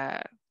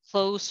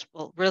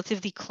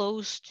relatively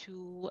close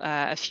to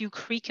a few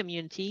Cree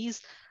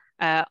communities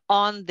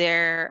on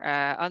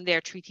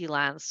their treaty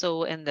lands.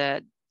 So in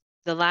the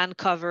land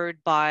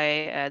covered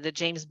by the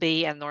James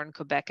Bay and Northern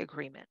Quebec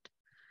Agreement.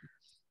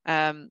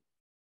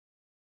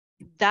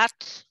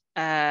 That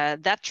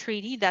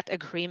treaty, that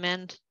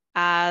agreement,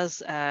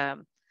 as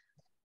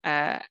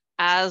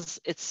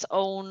its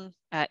own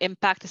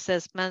impact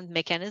assessment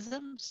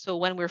mechanism. So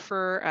when we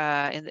refer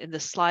in the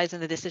slides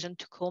in the decision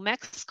to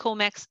COMEX,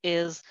 COMEX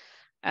is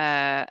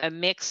a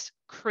mixed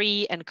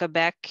Cree and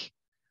Quebec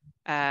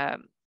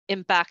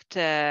impact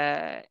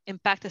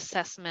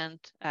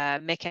assessment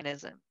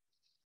mechanism.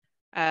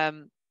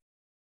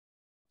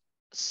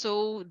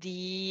 So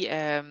the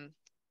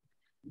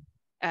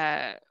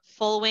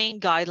following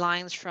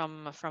guidelines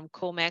from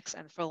COMEX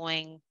and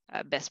following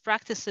best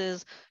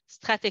practices,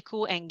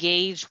 Stratéco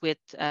engaged with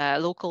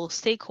local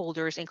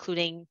stakeholders,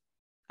 including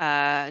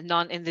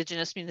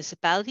non-Indigenous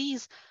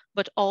municipalities,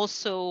 but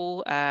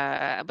also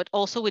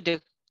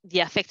with the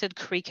affected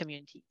Cree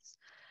communities.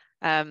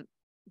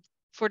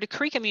 For the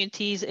Cree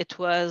communities, it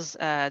was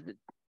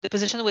the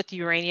position with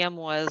uranium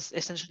was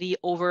essentially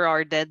over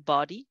our dead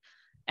body.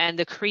 And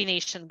the Cree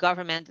Nation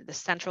government, the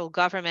central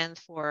government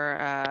for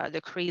the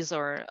Crees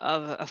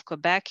of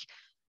Quebec,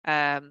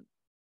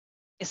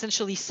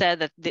 essentially said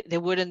that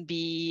there wouldn't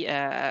be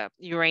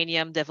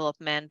uranium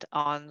development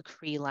on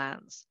Cree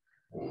lands.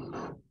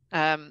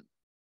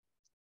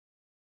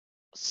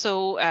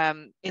 So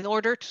in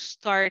order to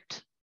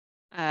start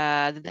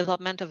the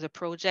development of the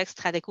project,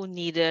 Stratéco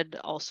needed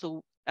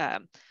also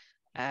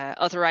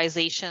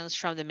authorizations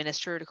from the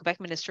Quebec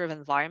Minister of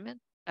Environment.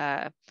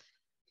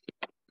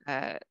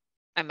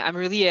 I'm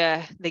really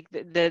like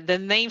the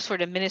names for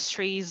the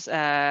ministries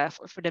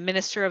for the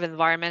Minister of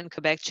Environment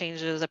Quebec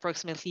changes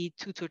approximately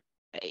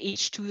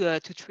each 2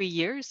 to 3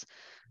 years.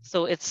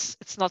 So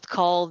it's not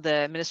called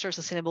the Minister of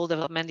Sustainable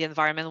Development, the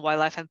Environment,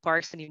 Wildlife and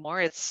Parks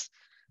anymore. It's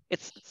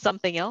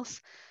something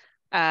else.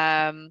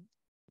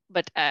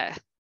 But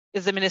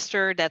is the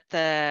minister that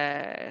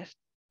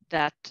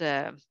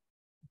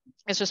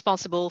is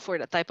responsible for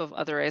that type of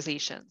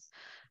authorizations.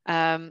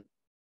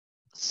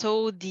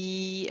 So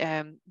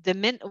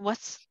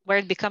where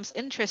it becomes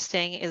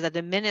interesting is that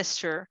the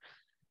minister,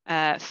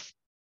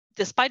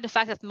 despite the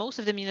fact that most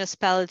of the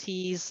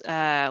municipalities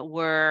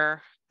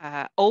were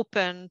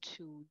open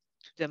to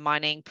the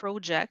mining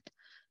project,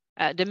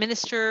 the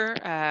minister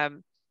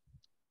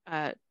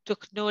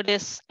took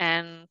notice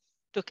and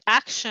took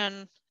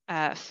action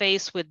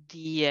faced with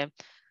the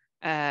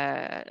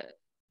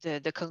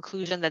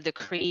conclusion that the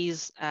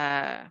Crees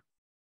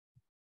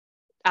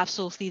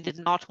absolutely did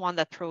not want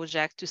that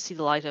project to see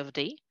the light of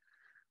day,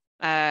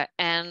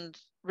 and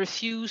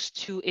refused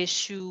to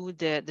issue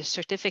the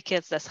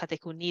certificates that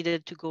Stratéco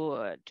needed to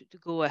go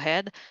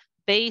ahead,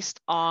 based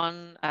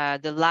on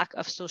the lack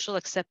of social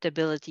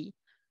acceptability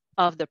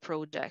of the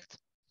project.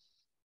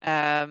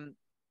 In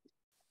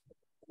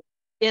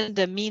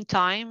the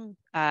meantime,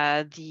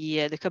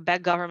 the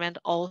Quebec government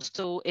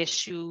also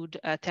issued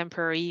a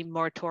temporary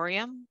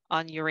moratorium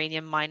on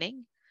uranium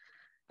mining,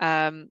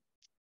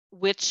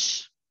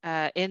 which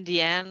in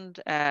the end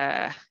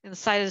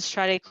incited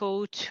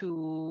Stratéco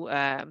to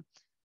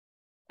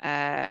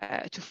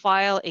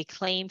file a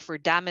claim for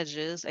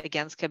damages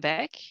against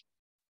Quebec.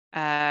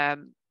 So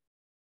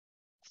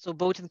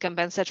both in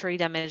compensatory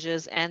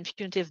damages and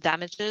punitive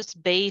damages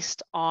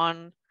based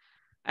on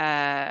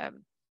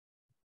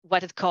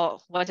what it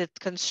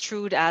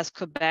construed as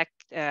Quebec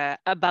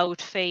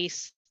about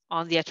face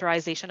on the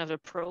authorization of the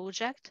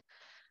project.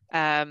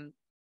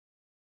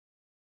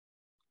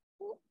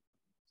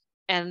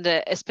 And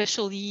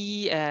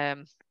especially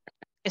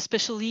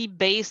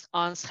based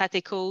on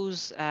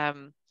Stratéco's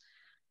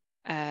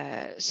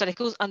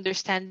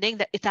understanding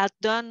that it had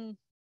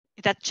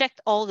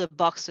checked all the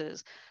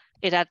boxes.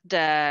 It had,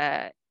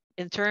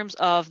 in terms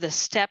of the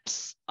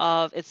steps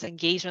of its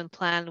engagement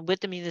plan with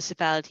the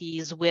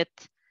municipalities, with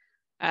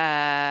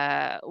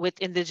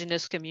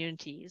Indigenous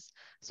communities.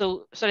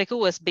 So Stratéco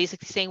was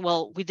basically saying,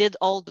 well, we did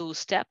all those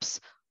steps.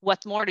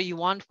 What more do you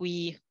want?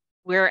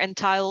 We're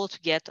entitled to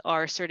get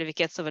our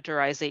certificates of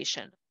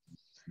authorization.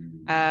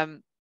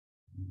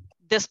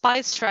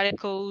 Despite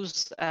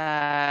Stratéco's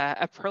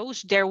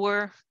approach, there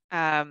were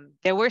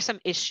there were some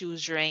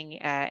issues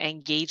during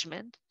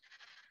engagement.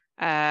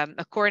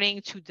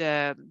 According to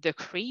the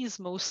decrees,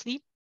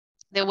 mostly,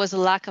 there was a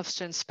lack of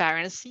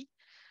transparency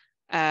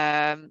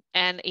and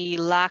a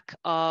lack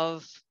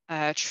of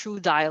true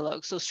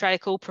dialogue. So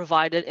Stratico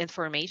provided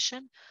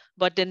information,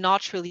 but did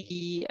not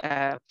really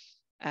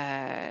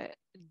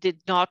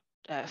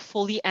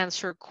fully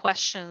answer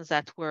questions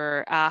that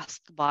were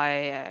asked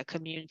by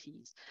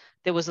communities.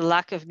 There was a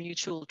lack of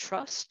mutual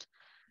trust.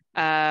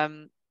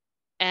 And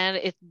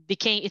it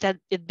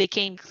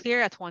became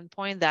clear at one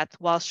point that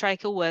while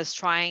Stratico was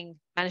trying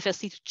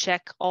manifestly to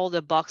check all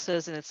the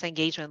boxes in its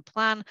engagement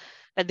plan,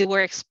 that they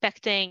were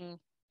expecting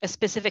a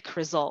specific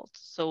result.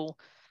 So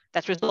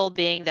that result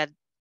being that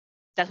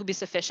would be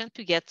sufficient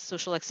to get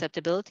social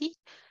acceptability.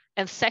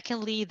 And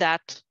secondly,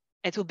 that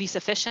it will be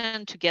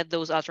sufficient to get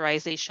those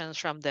authorizations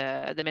from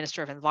the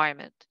Minister of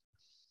Environment.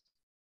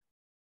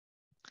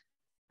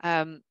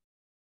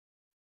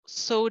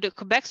 So the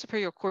Quebec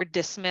Superior Court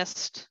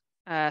dismissed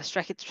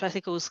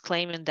Stratico's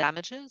claim in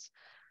damages,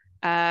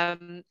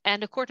 and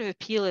the Court of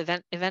Appeal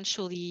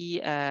eventually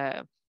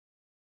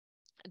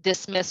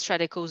dismissed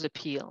Stratico's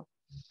appeal.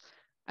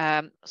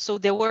 So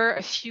there were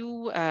a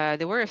few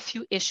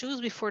issues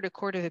before the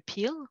Court of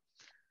Appeal.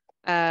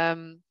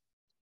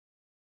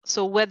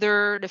 So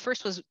the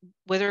first was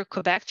whether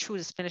Quebec, through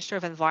its Minister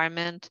of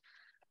Environment,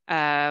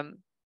 had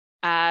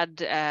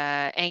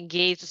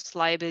engaged its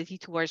liability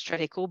towards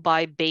Stratico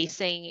by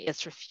basing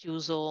its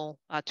refusal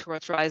to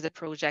authorize the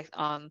project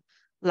on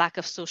lack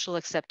of social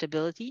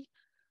acceptability.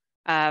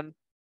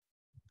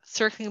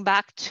 Circling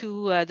back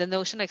to the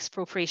notion of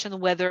expropriation,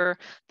 whether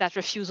that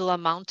refusal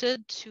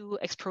amounted to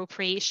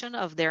expropriation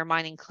of their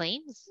mining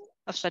claims,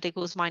 of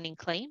Stratico's mining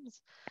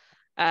claims.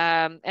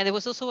 And there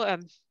was also a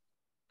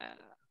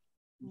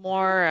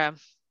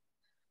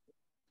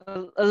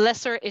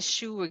lesser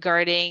issue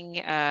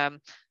regarding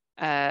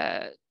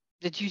the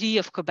duty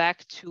of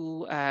Quebec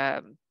to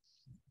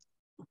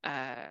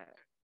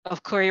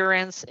of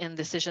coherence in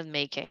decision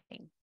making.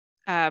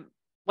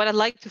 What I'd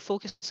like to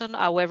focus on,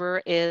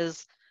 however,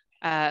 is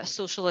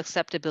social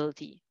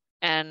acceptability,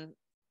 and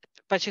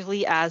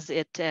particularly as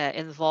it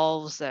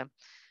involves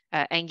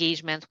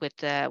engagement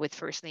with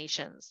First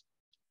Nations.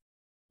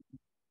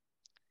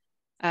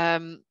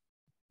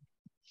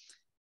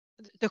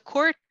 The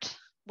court,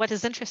 what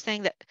is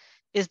interesting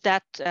is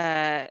that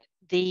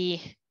the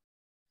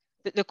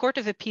Court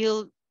of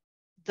Appeal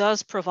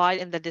does provide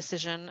in the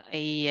decision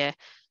a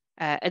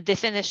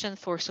definition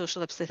for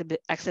social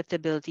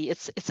acceptability.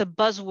 It's a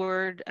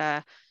buzzword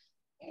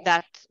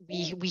that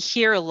we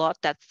hear a lot,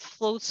 that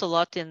floats a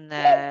lot in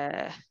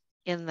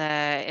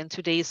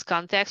today's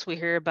context. We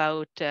hear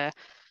about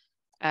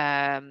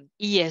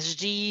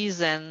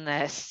ESGs and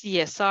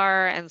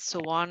CSR and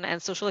so on,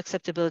 and social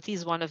acceptability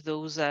is one of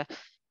those.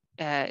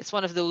 It's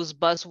one of those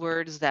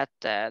buzzwords that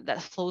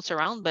floats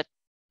around. But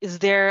is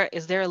there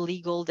a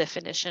legal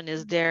definition?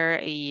 Is there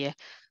a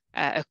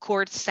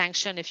court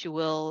sanction, if you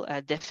will,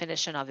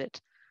 definition of it?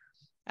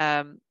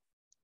 The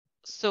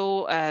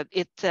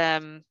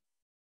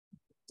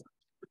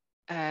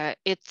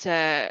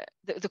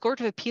Court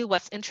of Appeal,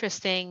 what's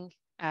interesting,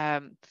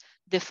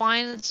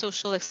 defines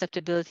social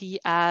acceptability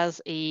as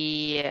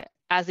a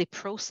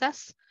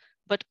process,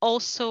 but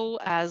also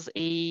as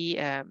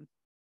a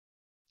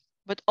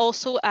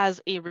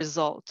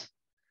result.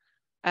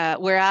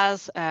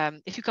 Whereas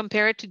if you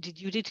compare it to the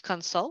duty to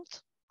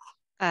consult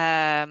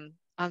under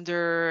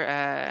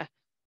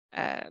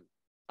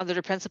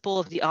the principle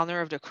of the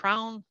honor of the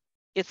crown,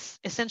 it's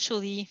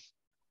essentially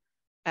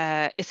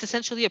a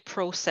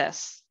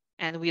process,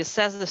 and we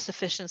assess the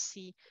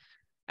sufficiency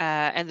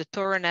and the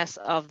thoroughness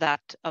of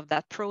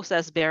that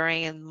process,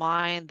 bearing in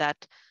mind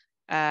that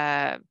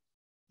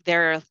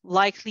there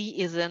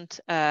likely isn't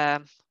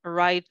a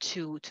right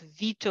to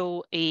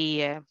veto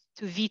a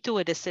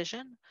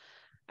decision,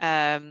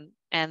 and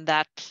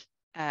that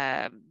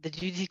the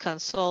duty to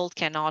consult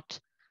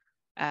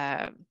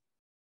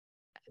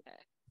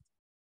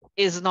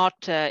is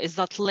not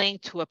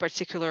linked to a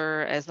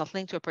particular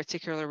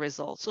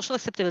result. Social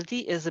acceptability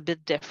is a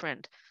bit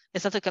different.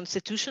 It's not a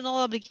constitutional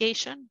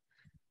obligation.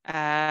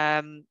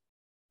 It's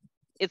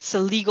a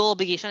legal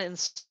obligation in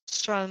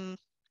some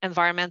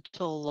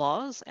environmental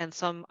laws and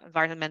some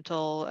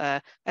environmental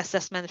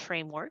assessment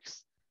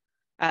frameworks.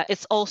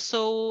 It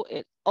also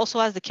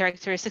has the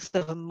characteristics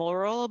of a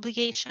moral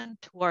obligation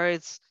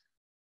towards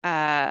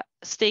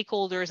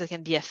stakeholders that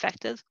can be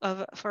affected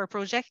by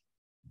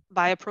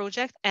a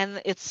project,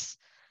 and it's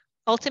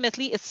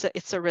ultimately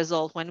it's a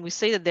result. When we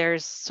say that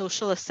there's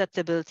social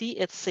acceptability,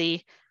 it's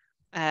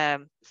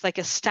like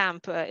a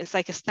stamp. It's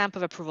like a stamp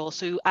of approval.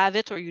 So you have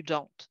it or you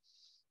don't.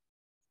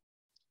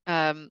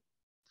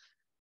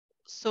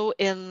 So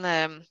in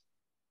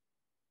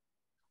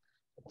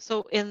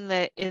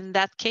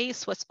that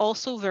case, what's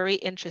also very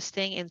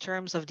interesting in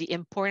terms of the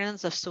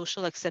importance of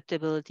social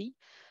acceptability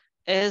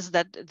is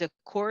that the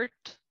court,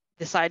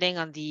 deciding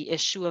on the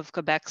issue of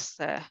Quebec's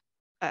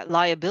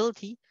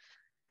liability,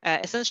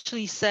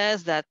 essentially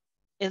says that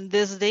in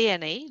this day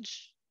and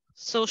age,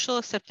 social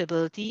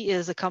acceptability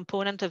is a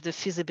component of the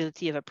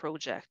feasibility of a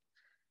project,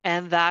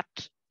 and that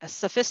a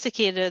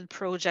sophisticated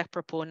project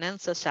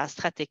proponents, such as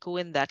Strateco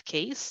in that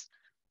case,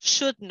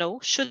 should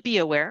be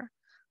aware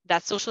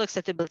that social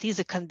acceptability is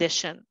a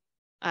condition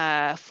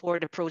for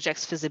the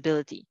project's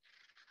feasibility.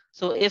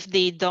 So if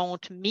they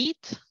don't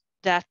meet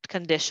that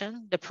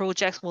condition, the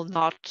projects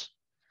cannot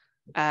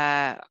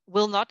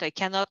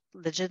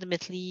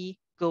legitimately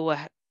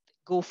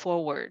go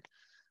forward.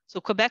 So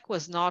Quebec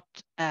was not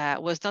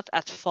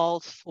at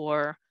fault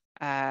for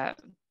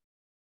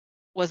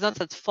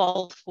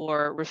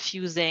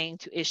refusing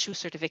to issue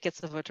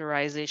certificates of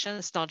authorization.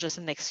 It's not just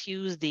an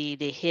excuse they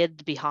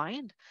hid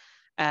behind.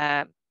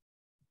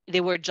 They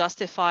were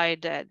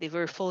justified. They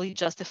were fully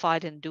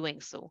justified in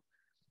doing so.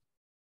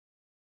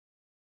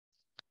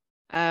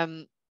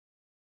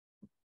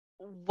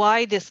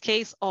 Why this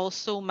case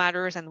also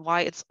matters and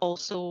why it's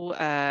also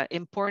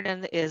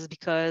important is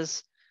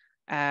because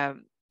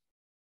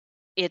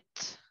it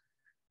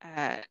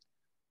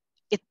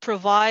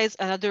provides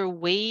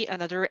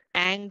another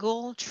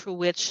angle through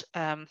which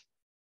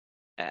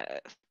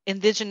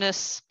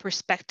Indigenous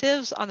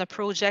perspectives on the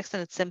projects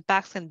and its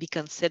impacts can be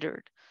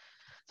considered.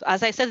 So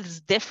as I said,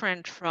 it's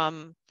different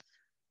from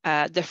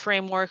the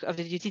framework of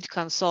the duty to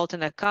consult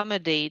and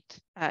accommodate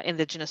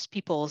Indigenous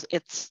peoples.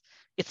 It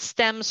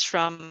stems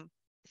from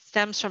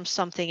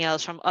something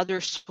else, from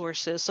other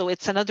sources. So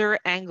it's another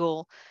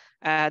angle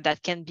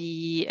that can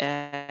be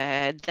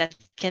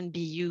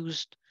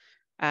used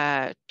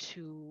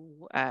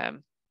to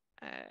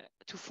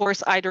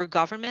force either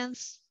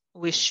governments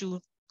who issue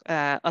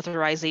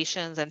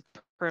authorizations and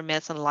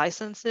permits and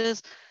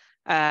licenses,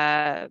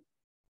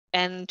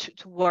 and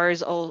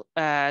towards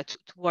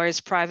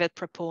private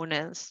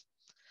proponents.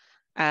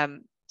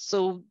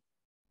 So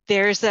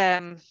there's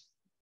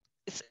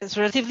it's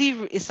relatively,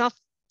 it's not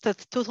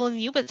totally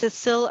new, but it's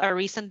still a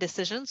recent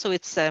decision. So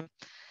it's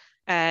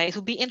it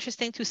will be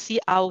interesting to see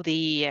how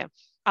the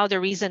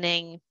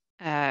reasoning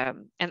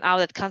and how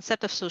that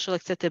concept of social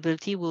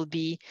acceptability will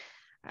be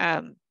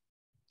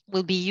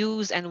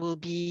used and will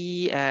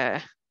be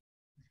I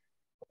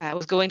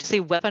was going to say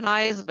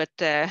weaponized, but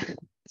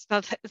it's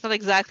not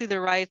exactly the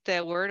right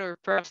word, or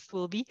perhaps it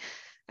will be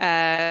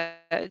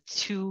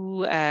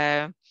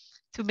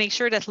to make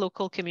sure that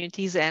local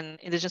communities and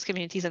Indigenous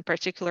communities in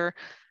particular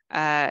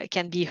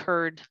can be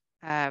heard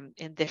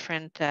in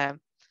different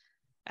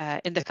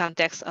in the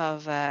context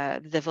of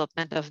the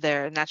development of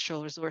their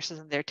natural resources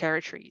and their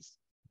territories.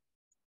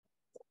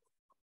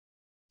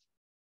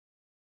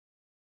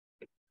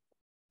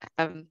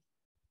 Do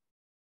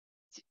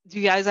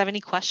you guys have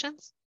any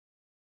questions?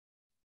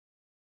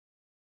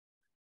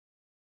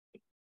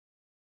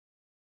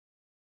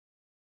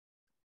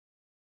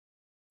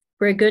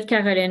 We're good,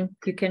 Caroline.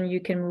 You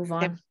can move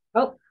on. Okay.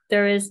 Oh,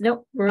 there is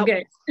no. We're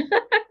good.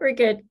 We're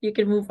good. You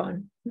can move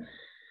on.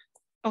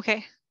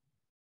 Okay.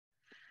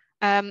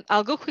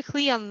 I'll go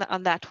quickly on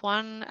that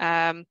one.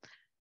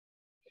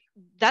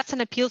 That's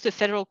an appeal to the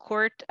federal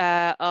court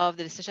of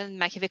the decision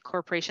Makivik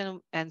Corporation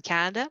and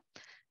Canada.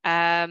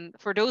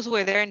 For those who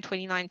were there in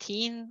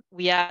 2019,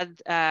 we had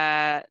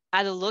a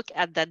look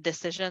at that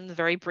decision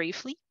very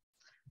briefly.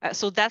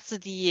 So that's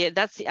the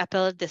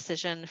appellate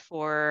decision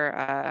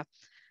for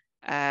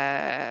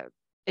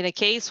in a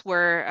case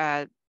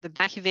where the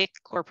Makivik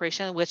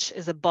Corporation, which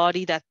is a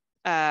body that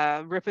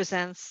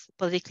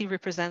politically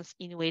represents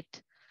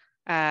Inuit,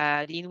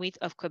 the Inuit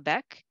of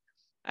Quebec,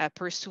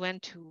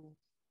 pursuant to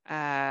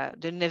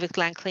the Nunavik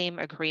Land Claim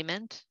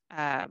Agreement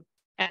and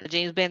the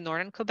James Bay and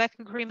Northern Quebec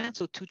Agreement,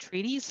 so 2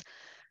 treaties,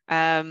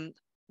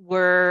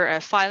 were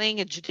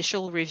filing a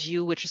judicial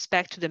review with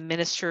respect to the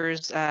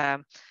minister's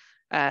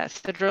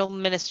federal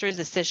minister's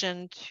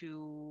decision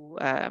to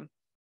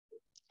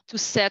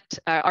set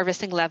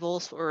harvesting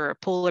levels for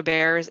polar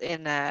bears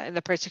in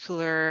the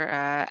particular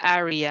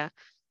area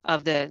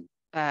of the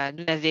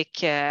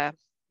Nunavik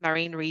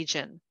marine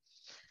region.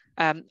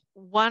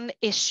 One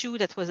issue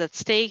that was at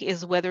stake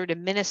is whether the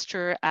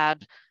minister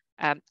had,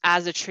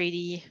 as the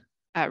treaty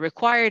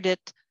required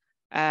it,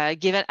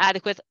 given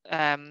adequate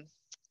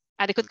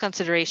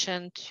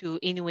consideration to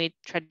Inuit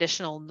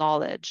traditional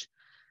knowledge.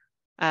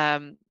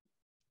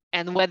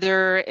 And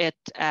whether it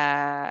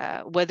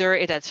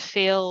had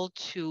failed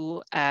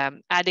to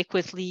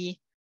adequately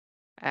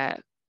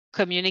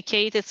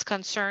communicate its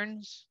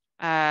concerns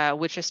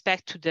with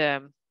respect to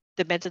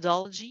the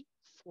methodology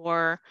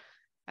for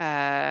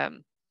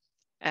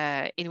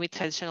Inuit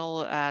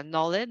traditional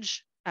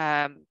knowledge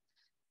in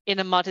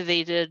a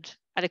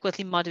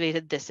adequately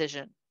motivated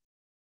decision.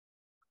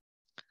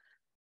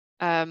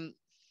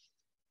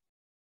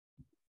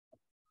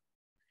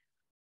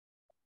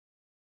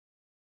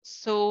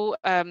 So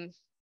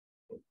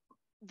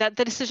that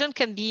the decision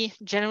can be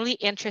generally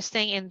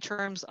interesting in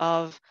terms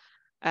of,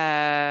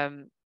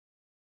 to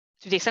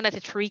the extent that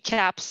it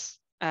recaps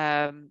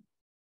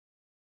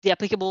the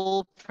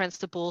applicable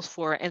principles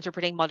for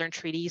interpreting modern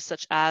treaties,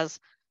 such as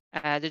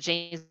the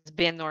James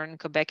Bay and Northern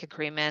Quebec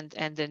Agreement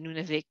and the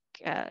Nunavik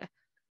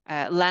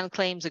Land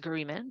Claims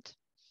Agreement.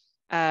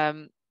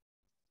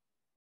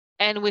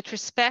 And with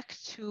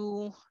respect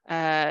to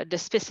the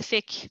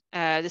specific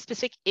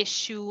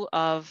issue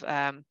of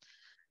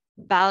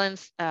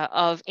balance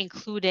of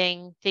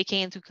taking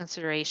into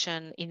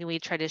consideration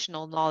Inuit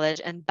traditional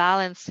knowledge and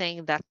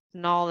balancing that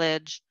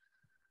knowledge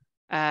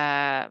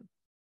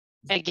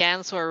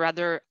against, or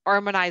rather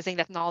harmonizing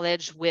that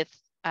knowledge with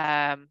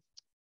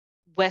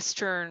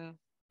Western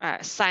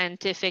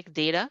scientific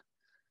data.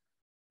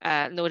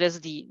 Notice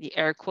the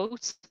air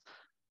quotes.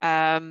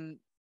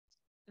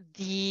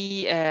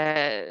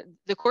 The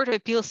Court of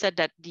Appeal said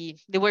that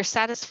they were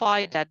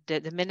satisfied that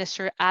the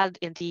minister had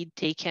indeed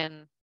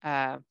taken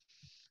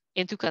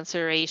into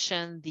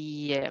consideration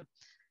the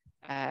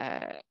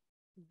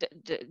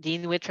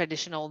Inuit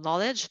traditional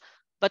knowledge,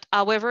 but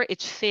however,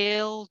 it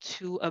failed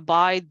to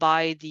abide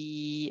by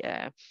the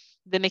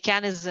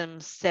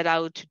mechanisms set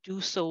out to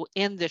do so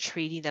in the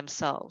treaty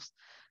themselves.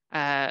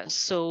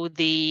 So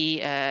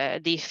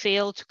they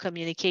failed to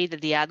communicate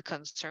that they had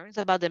concerns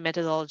about the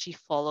methodology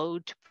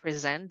followed to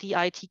present the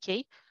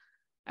ITK,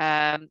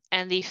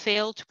 and they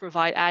failed to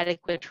provide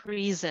adequate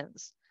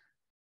reasons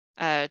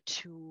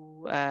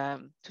to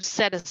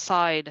set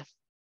aside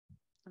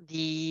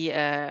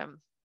the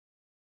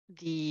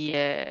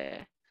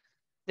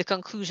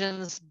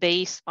conclusions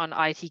based on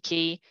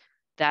ITK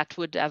that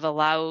would have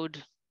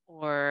allowed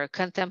or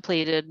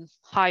contemplated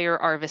higher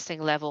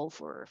harvesting level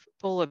for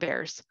polar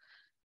bears.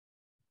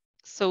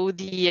 So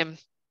I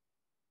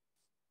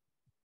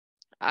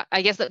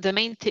guess the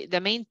main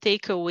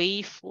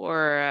takeaway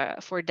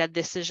for that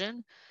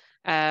decision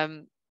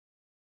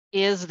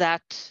is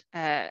that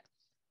the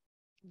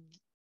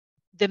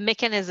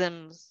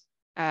mechanisms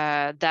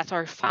that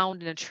are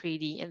found in a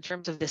treaty in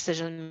terms of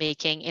decision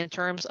making, in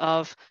terms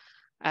of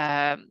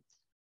the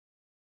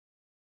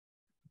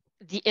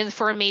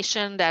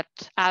information that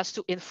has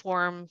to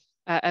inform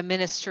a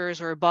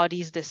minister's or a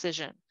body's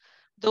decision,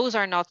 those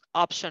are not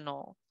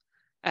optional.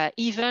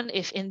 Even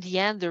if in the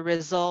end the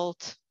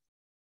result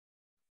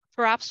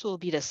perhaps will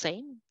be the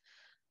same,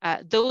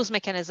 those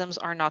mechanisms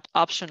are not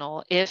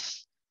optional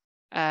if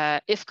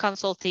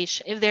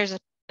there's a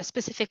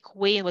specific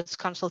way in which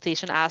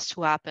consultation has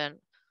to happen,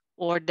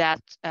 or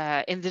that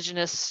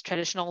Indigenous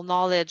traditional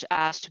knowledge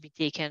has to be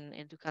taken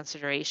into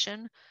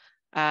consideration.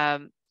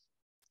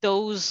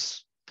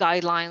 Those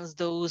guidelines,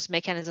 those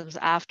mechanisms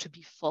have to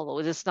be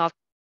followed. It's not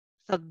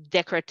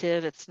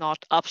decorative, it's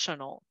not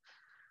optional.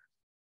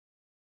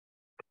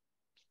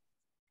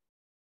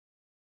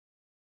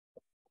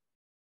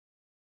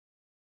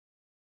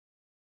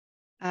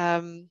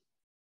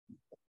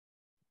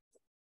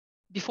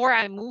 Before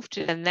I move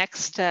to the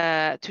next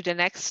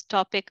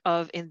topic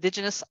of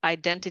Indigenous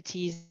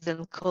identities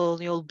and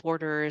colonial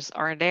borders,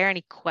 are there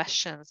any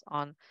questions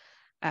on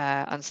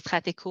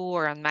Strateko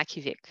or on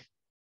Makivik?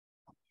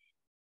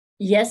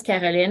 Yes,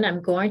 Caroline,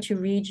 I'm going to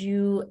read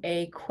you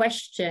a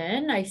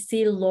question. I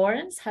see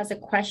Lawrence has a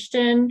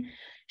question.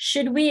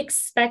 Should we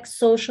expect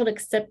social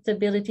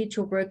acceptability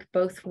to work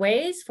both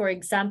ways? For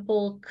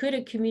example, could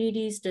a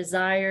community's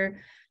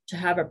desire to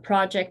have a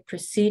project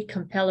proceed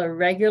compel a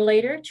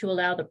regulator to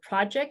allow the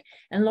project?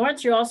 And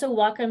Lawrence, you're also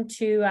welcome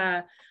to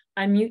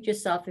unmute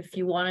yourself if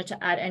you wanted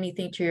to add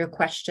anything to your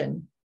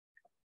question.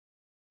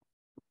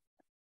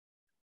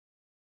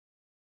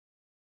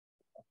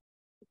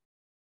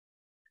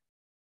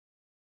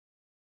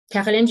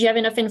 Caroline, do you have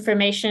enough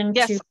information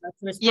to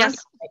respond? Yes.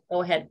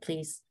 Go ahead,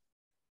 please.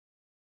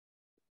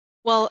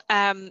 Well,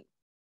 I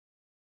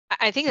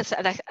think that's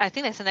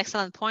an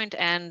excellent point,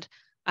 and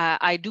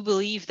I do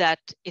believe that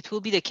it will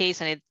be the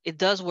case, and it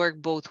does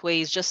work both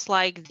ways, just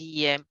like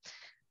the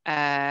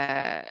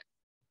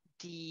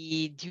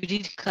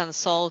duty to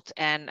consult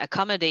and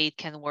accommodate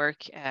can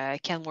work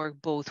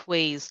both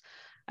ways.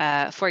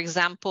 For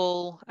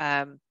example,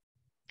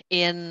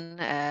 in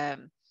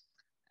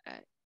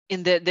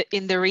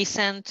the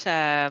recent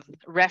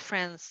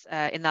reference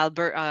in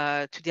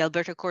Alberta to the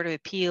Alberta Court of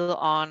Appeal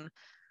on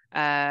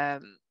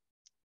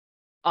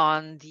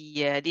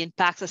the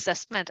Impacts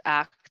Assessment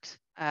Act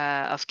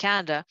of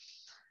Canada,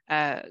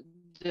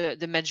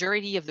 the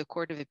majority of the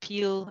Court of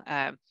Appeal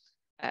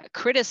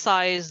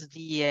criticized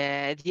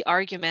the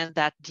argument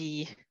that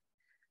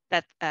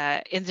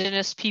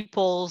Indigenous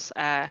peoples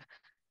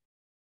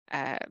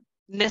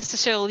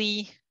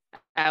necessarily,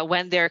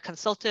 when they're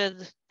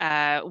consulted,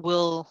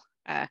 will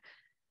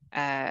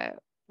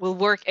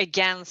work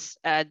against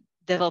the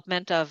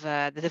development of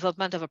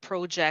a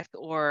project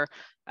or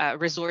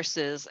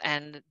resources,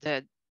 and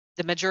the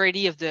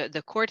majority of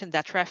the court in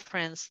that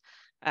reference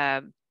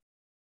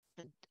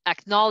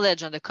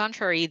acknowledge, on the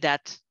contrary,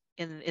 that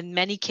in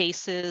many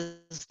cases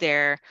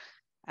they're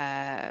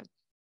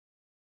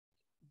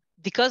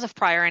because of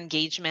prior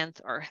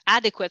engagement or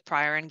adequate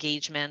prior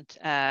engagement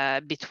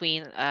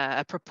between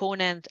a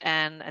proponent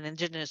and an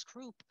Indigenous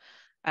group,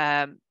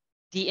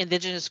 the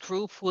Indigenous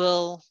group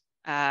will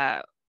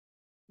have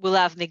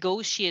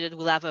negotiated,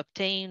 will have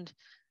obtained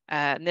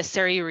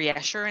necessary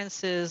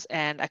reassurances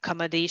and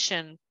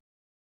accommodation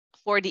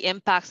for the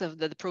impacts of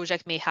the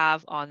project may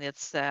have on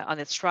its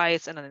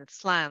rights and on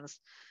its lands.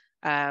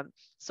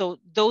 So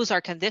those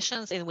are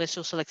conditions in which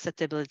social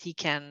acceptability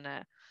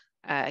can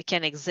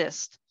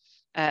exist.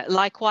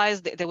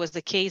 Likewise, there was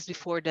the case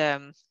before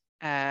the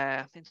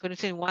in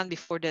 2021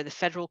 before the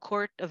Federal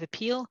Court of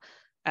Appeal,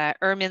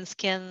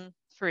 Ermineskin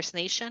First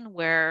Nation,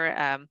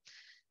 where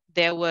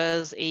there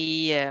was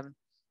an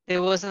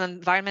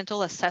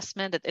environmental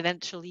assessment that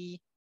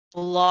eventually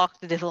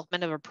blocked the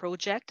development of a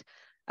project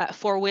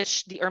for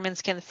which the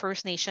Ermineskin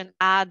First Nation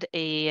had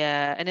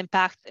an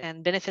impact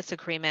and benefits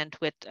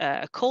agreement with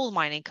a coal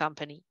mining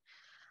company.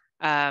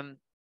 And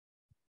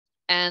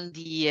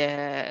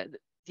the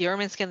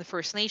Ermineskin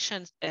First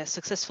Nation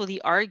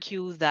successfully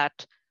argued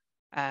that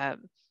there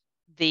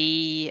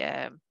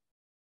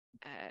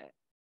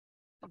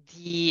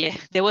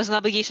was an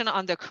obligation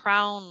on the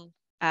Crown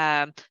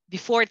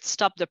before it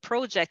stopped the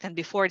project and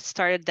before it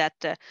started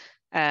that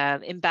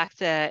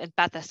impact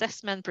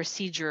assessment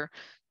procedure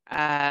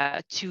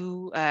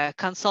to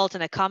consult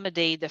and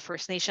accommodate the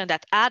First Nation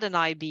that had an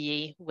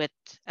IBA with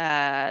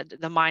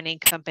the mining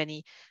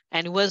company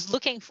and was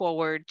looking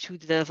forward to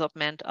the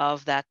development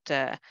of that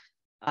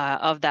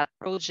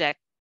project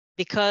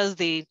because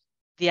they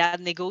had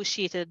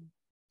negotiated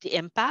the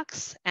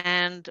impacts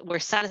and were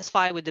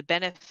satisfied with the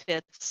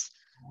benefits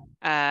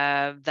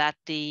that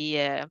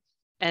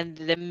and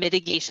the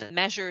mitigation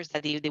measures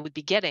that they would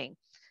be getting.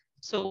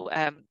 So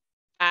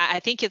I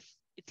think it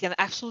can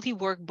absolutely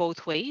work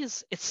both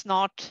ways. It's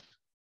not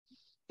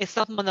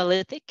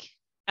monolithic,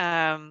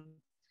 and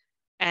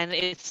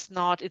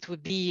it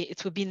would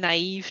be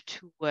naive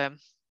to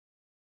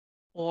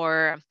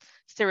or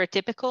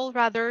stereotypical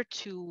rather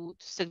to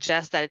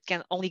suggest that it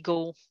can only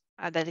go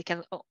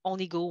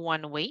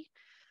one way.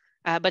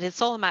 But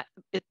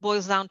it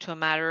boils down to a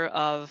matter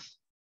of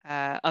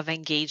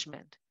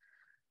engagement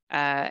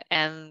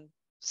and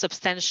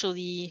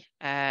substantially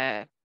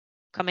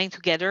coming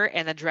together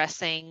and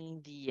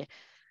addressing the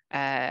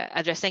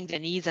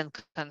needs and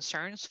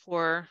concerns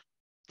for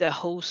the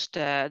host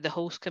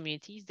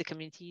communities. The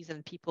communities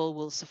and people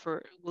will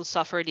suffer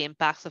the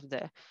impacts of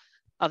the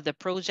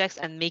projects,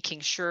 and making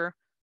sure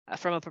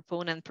from a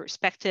proponent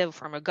perspective,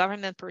 from a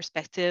government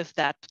perspective,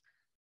 that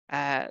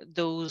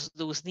those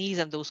needs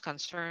and those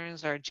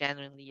concerns are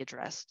genuinely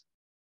addressed.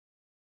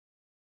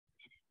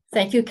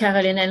 Thank you,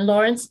 Caroline. And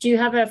Lawrence, do you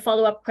have a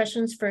follow-up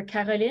questions for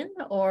Caroline,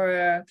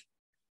 or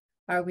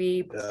are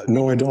we?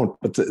 No, I don't.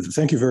 But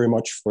thank you very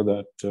much for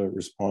that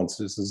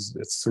response.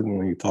 It's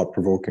certainly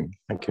thought-provoking.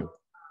 Thank you.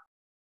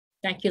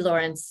 Thank you,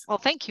 Lawrence. Well,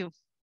 thank you.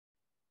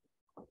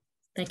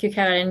 Thank you,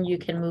 Caroline. You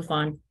can move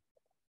on.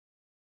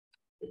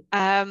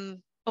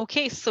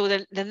 Okay, so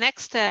the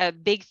next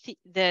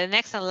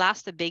and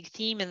last big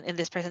theme in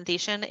this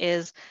presentation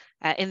is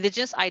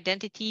Indigenous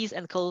identities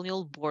and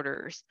colonial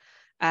borders.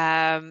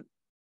 Well,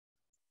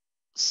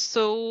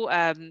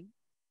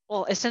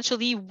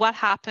 essentially, what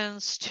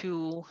happens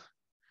to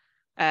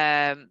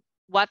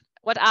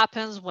what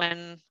happens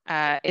when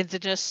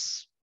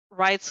Indigenous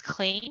rights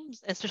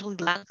claims, especially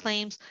land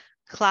claims,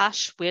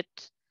 clash with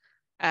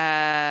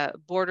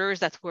borders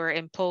that were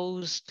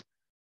imposed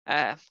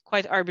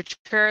quite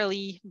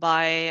arbitrarily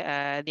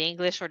by the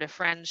English or the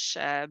French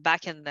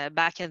back in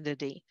the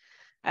day.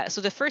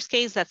 So the first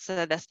case that's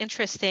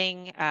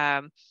interesting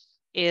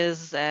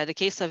is the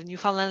case of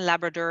Newfoundland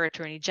Labrador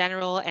Attorney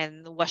General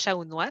and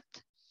Washaunwat.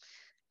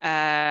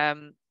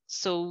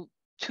 So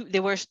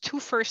there were two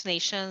First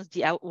Nations,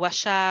 the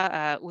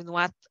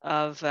Washaunwat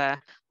of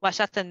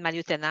Washat and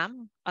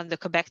Maliotenam on the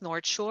Quebec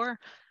North Shore,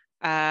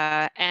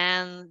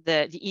 and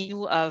the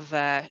Innu of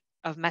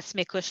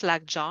Matsmekush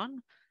Lac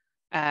John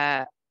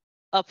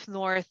up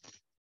north,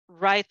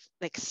 right,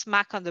 like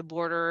smack on the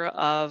border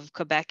of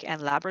Quebec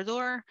and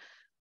Labrador.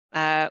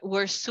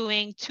 We're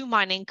suing two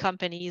mining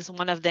companies,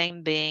 one of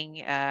them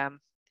being Iron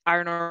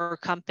Ore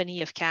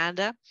Company of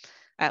Canada,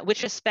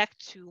 with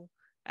respect to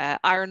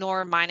iron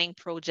ore mining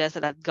projects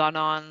that had gone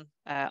on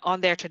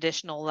their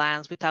traditional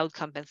lands without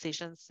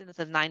compensation since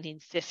the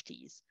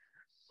 1950s.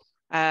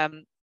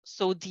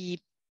 So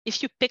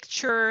if you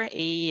picture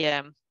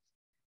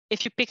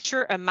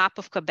a map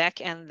of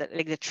Quebec and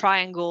the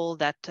triangle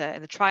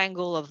in the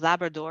triangle of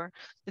Labrador,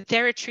 the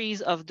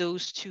territories of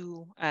those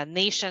two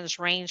nations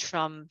range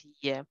from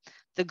the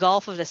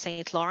Gulf of the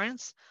St.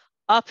 Lawrence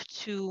up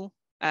to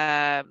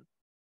the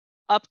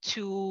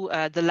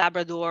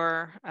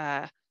Labrador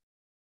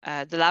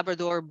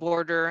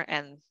border,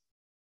 and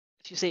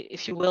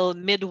if you will,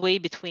 midway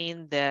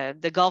between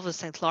the Gulf of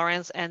St.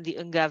 Lawrence and the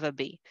Ungava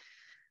Bay.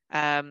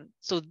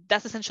 So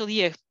that's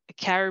essentially a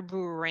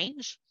caribou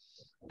range.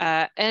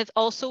 And it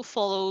also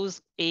follows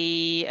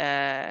the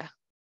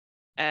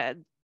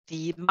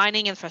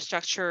mining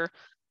infrastructure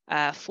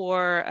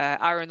for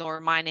iron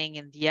ore mining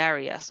in the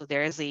area. So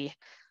there is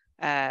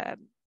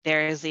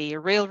a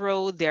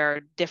railroad, there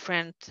are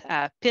different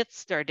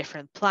pits, there are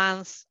different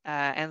plants,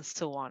 and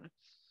so on.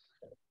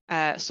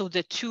 So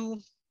the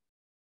two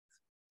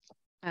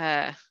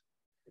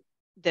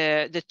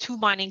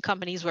mining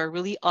companies were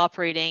really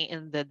operating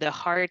in the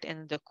heart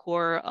and the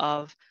core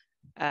of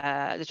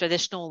the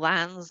traditional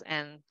lands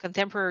and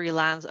contemporary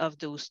lands of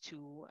those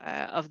two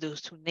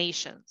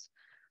nations.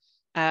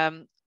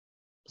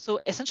 So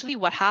essentially,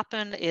 what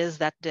happened is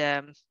that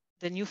the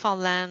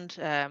Newfoundland,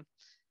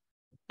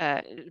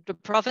 the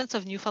province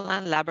of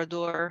Newfoundland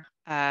Labrador,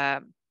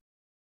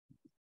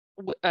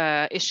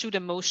 issued a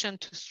motion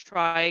to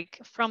strike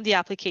from the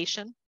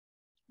application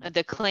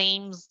the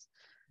claims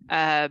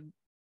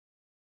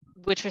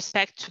with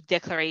respect to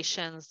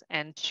declarations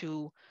and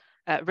to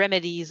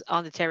remedies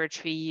on the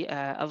territory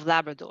of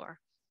Labrador.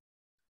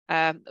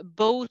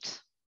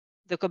 Both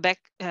the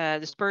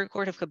Superior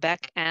Court of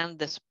Quebec and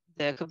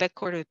the Quebec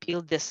Court of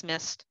Appeal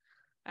dismissed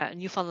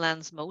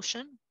Newfoundland's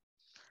motion.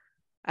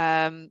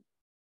 And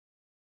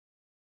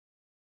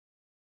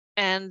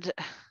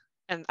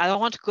I don't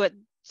want to go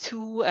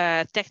too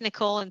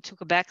technical into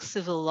Quebec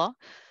civil law,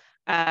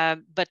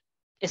 but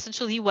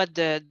essentially what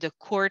the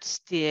courts,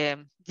 the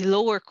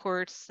lower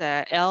courts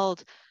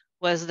held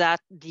was that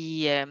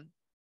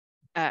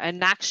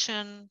an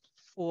action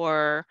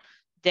for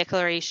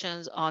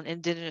declarations on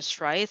Indigenous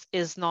rights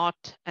is not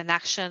an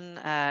action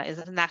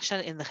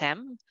in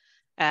rem.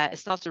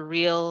 It's not a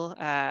real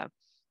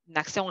une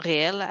action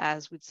réelle,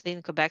 as we'd say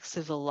in Quebec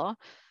civil law.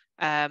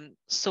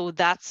 So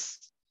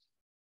that's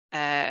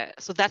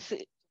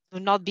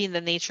would not be in the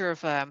nature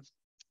of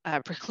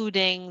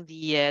precluding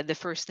the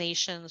First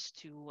Nations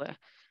to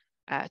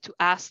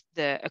ask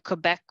a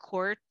Quebec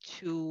court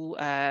to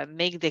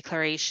make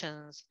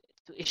declarations,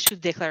 to issue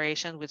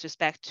declarations with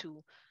respect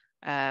to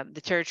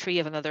the territory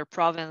of another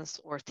province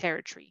or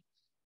territory.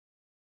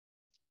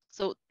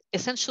 So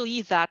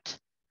essentially, that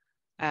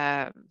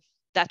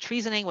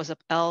reasoning was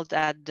upheld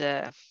at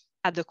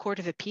the Court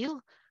of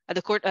Appeal, at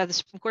the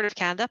Supreme Court of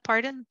Canada.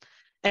 Pardon.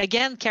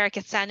 Again,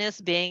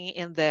 Karakatsanis being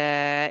in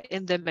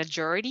the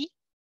majority.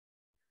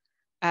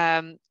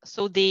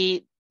 So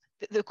the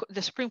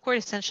Supreme Court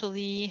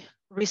essentially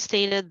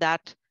restated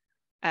that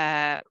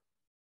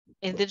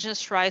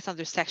Indigenous rights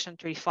under Section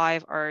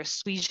 35 are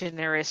sui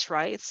generis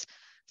rights.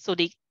 So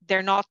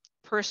they're not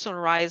personal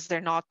rights.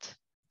 They're not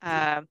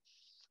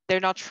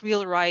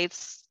real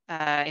rights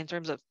in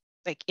terms of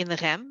like in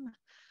rem.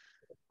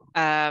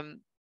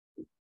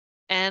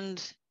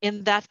 And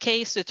in that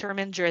case, to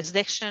determine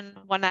jurisdiction,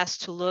 one has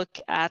to look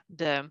at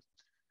the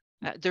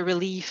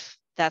relief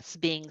that's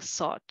being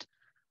sought.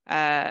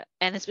 And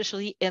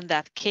especially in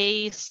that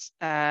case,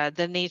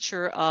 the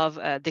nature of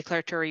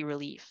declaratory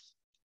relief.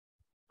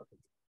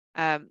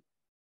 Again,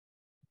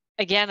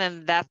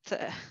 and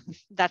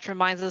that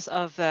reminds us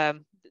of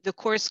the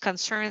court's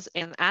concerns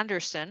in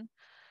Anderson.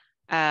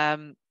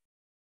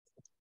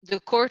 The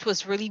court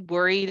was really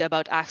worried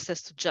about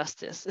access to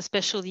justice,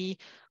 especially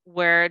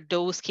where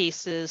those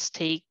cases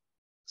take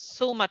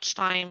so much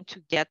time to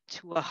get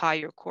to a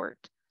higher court,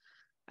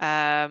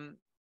 and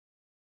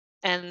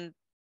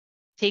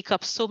take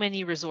up so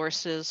many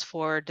resources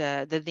for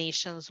the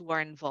nations who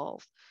are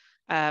involved.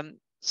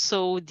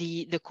 So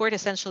the court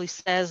essentially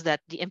says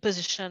that the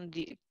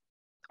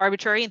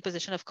arbitrary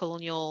imposition of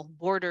colonial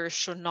borders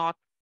should not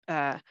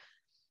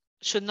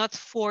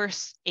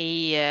force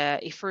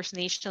a First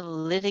Nation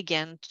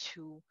litigant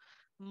to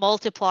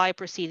multiply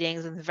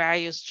proceedings in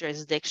various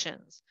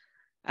jurisdictions.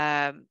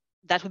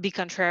 That would be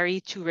contrary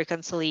to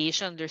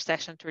reconciliation under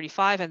Section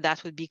 35, and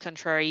that would be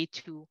contrary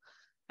to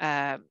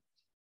the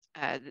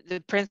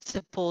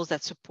principles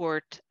that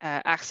support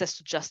access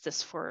to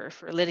justice for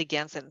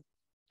litigants and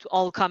to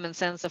all common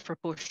sense of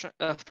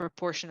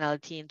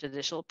proportionality in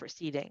judicial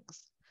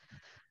proceedings.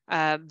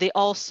 They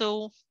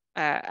also,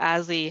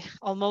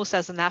 almost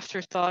as an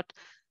afterthought,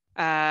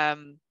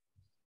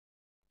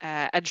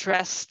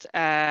 addressed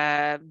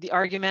the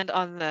argument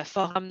on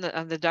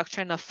the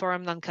doctrine of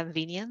forum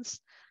nonconvenience,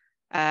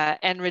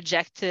 and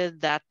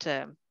rejected the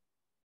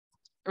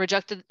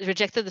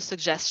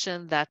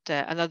suggestion that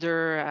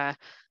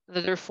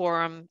another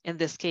forum, in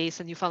this case,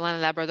 in Newfoundland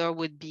and Labrador,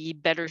 would be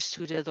better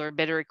suited or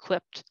better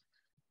equipped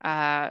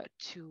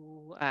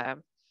to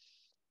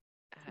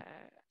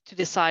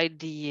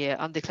decide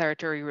on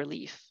declaratory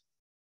relief.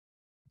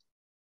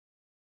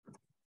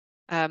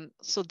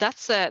 So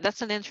that's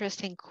an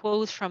interesting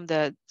quote from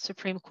the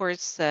Supreme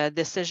Court's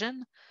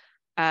decision.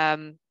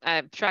 I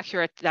direct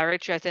your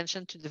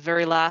attention to the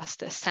very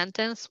last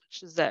sentence,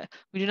 which is that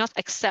we do not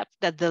accept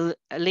that the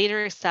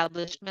later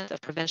establishment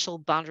of provincial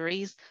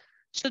boundaries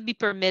should be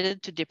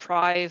permitted to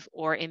deprive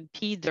or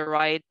impede the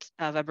right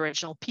of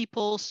Aboriginal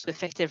peoples to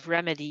effective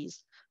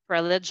remedies for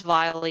alleged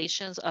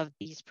violations of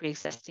these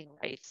pre-existing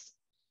rights.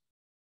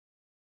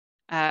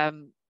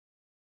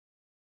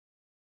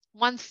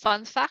 One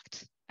fun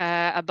fact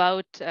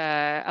about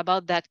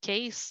that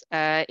case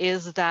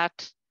is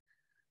that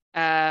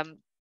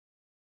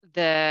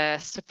the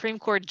Supreme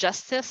Court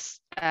justice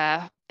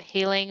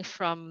hailing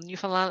from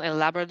Newfoundland and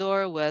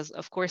Labrador was,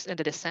 of course, in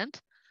the dissent,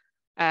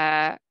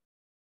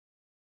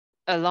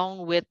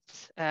 along with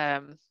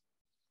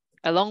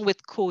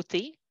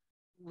Cote,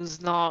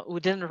 who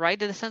didn't write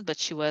the dissent, but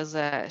she was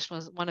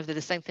one of the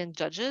dissenting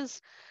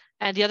judges.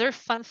 And the other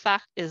fun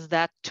fact is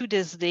that to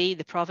this day,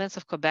 the province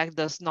of Quebec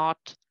does not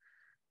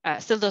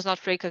still does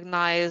not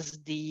recognize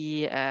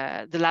the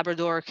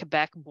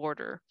Labrador-Quebec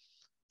border.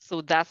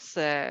 So that's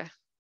another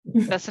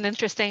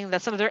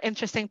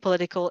interesting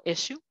political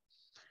issue.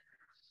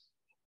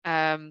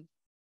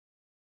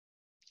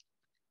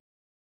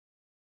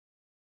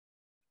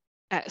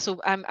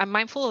 So I'm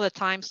mindful of the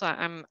time, so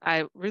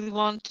I really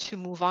want to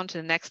move on to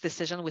the next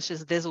decision, which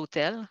is Des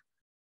Hôtels,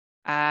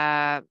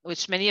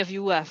 which many of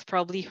you have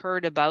probably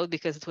heard about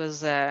because it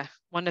was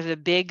one of the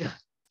big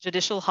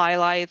judicial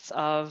highlights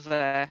of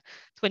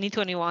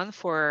 2021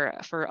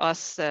 for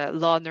us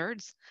law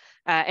nerds.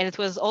 And it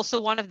was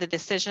also one of the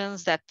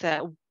decisions that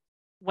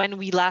when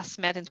we last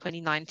met in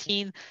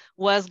 2019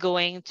 was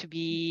going to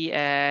be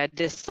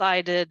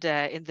decided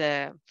in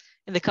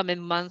the coming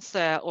months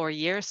or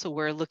years. So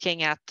we're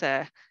looking at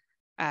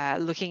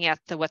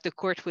what the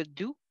court would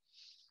do.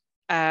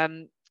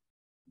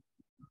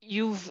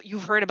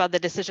 You've heard about the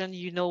decision.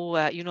 You know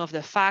of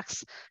the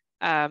facts.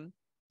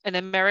 An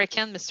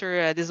American,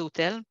 Mr. Des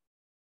Hôtels,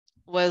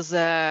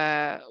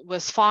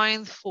 was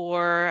fined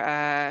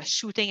for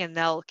shooting an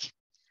elk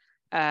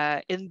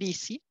in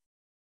BC.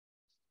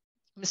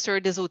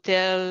 Mr. Des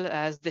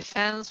Hôtels'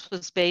 defense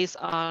was based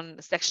on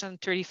Section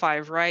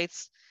 35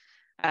 rights,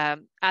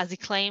 as he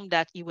claimed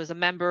that he was a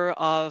member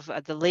of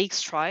the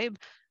Lakes tribe,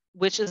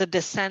 which is a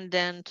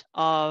descendant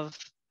of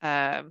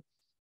an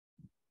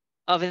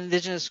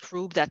indigenous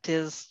group that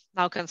is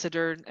now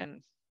considered,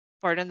 and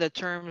pardon the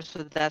terms,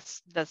 but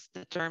that's the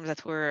terms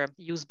that were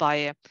used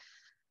by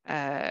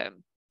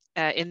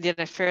Indian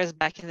Affairs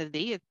back in the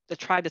day, the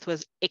tribe that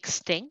was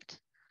extinct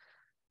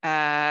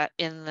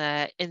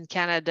in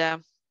Canada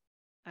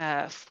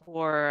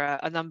for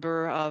a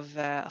number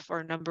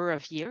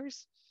of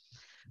years.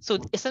 So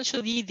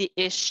essentially, the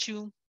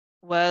issue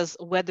was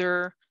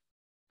whether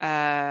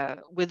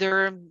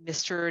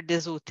Mr.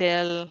 Des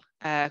Hôtels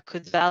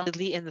could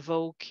validly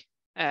invoke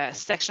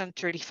Section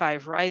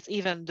 35 rights,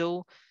 even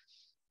though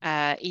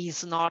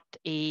he's not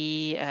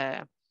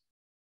an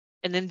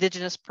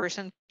Indigenous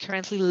person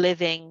currently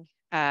living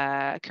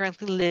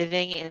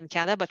in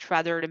Canada, but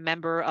rather a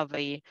member of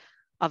a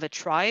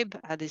tribe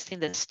that's in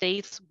the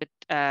States with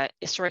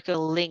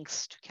historical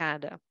links to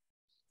Canada.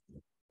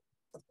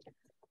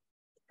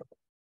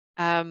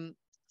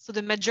 So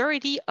the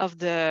majority of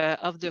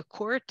the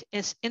court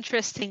is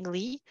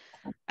interestingly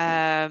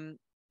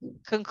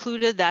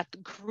concluded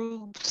that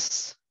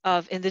groups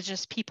of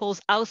Indigenous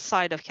peoples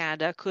outside of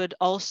Canada could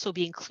also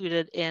be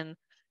included in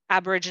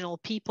Aboriginal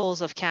peoples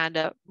of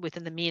Canada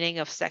within the meaning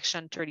of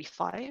Section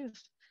 35.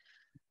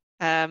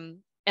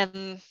 And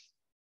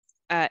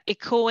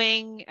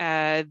echoing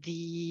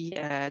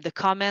the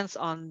comments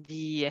on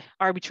the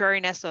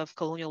arbitrariness of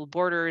colonial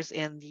borders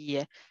in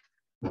the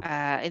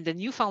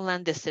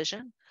Newfoundland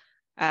decision,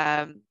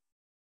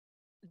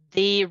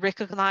 they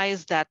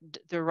recognize that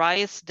the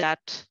rights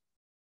that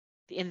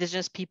the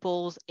Indigenous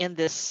peoples in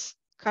this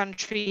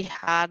country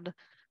had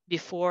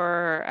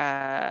before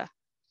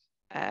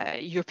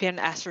European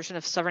assertion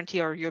of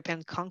sovereignty or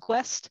European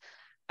conquest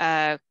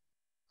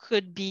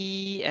could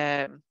be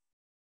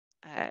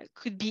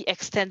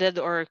extended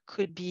or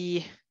could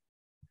be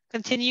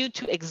continued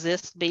to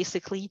exist,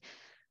 basically,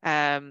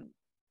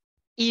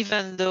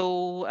 even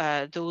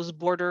though those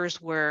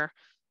borders were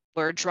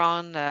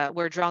drawn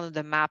on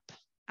the map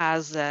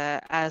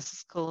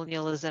as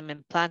colonialism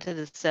implanted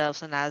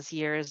itself and as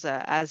years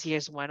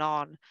went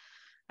on.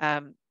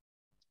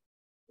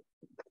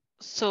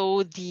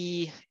 So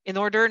in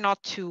order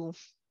not to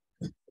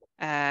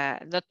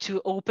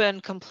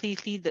open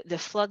completely the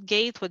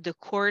floodgate, what the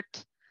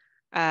court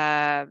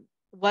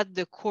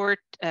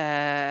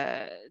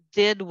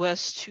did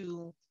was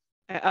to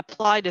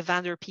apply the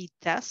Van der Peet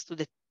test,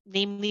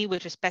 namely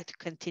with respect to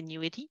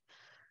continuity,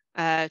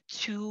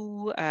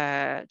 to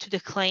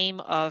the claim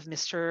of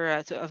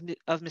Mr.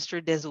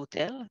 Des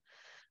Hôtels,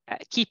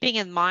 keeping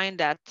in mind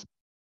that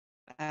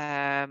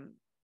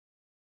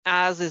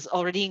as is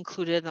already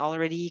included and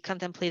already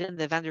contemplated in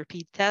the Van der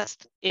Peet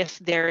test, if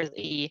there is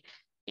a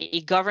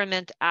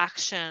government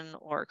action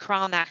or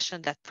Crown action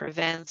that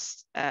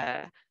prevents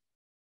an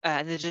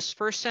Indigenous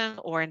person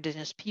or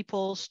Indigenous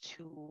peoples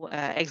to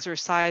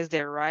exercise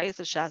their rights,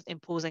 such as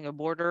imposing a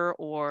border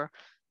or,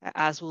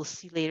 as we'll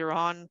see later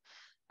on,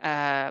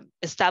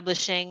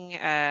 establishing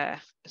a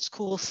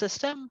school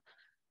system,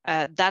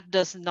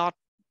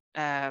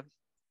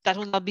 that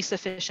will not be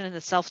sufficient in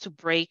itself to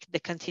break the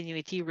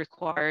continuity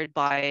required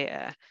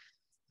by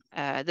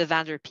the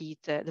Van der Peet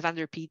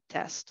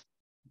test.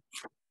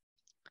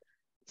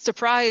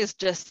 Surprise,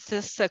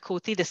 Justice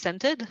Cote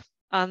dissented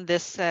on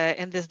this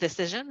in this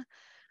decision.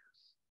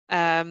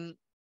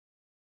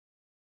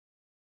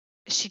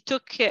 She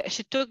took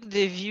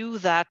the view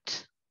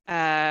that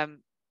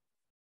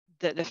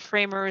the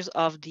framers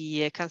of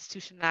the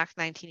Constitution Act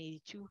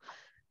 1982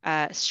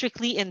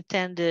 strictly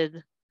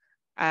intended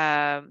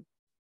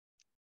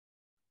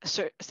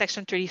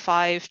Section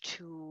 35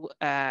 to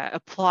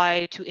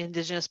apply to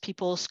Indigenous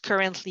peoples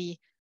currently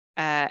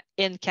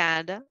in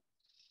Canada,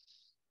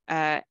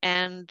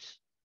 and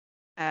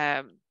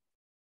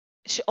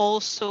she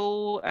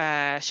also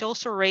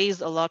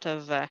raised a lot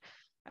of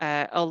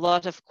a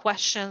lot of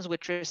questions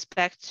with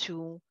respect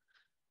to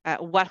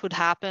what would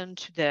happen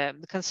to the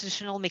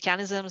constitutional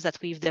mechanisms that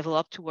we've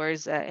developed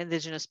towards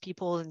Indigenous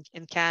people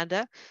in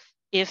Canada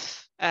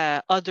if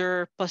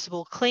other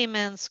possible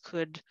claimants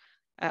could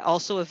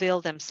also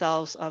avail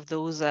themselves of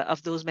those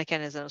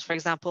mechanisms. For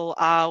example,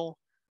 how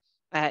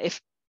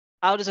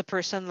does a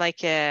person like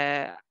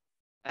Mr.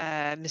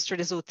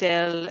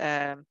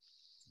 Deshôtels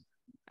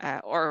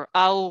or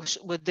how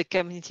would the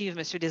community of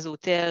Mr.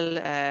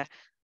 Deshôtels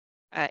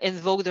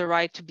invoke the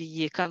right to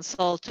be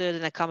consulted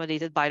and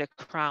accommodated by the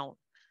Crown?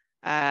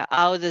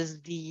 How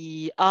does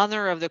the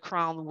honor of the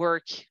Crown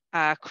work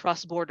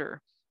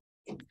cross-border?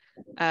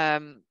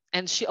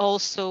 And she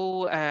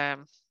also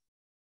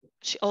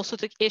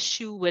took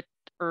issue with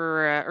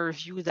her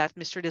view that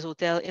Mr.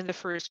 Deshôtels, in the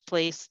first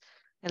place,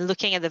 and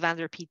looking at the Van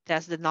der Peet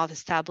test, did not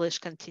establish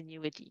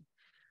continuity.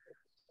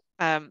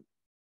 That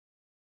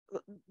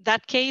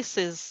case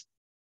is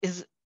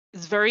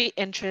very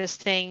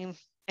interesting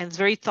and it's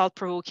very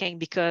thought-provoking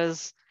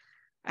because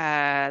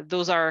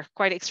those are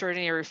quite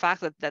extraordinary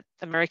facts that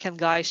American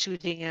guys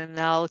shooting in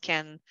L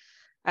can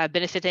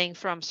benefiting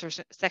from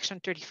Section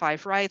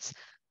 35 rights,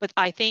 but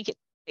I think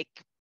it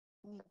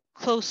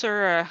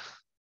closer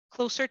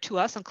to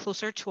us and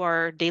closer to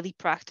our daily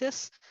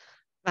practice.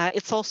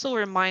 It's also a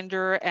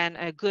reminder and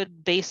a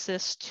good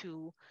basis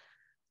to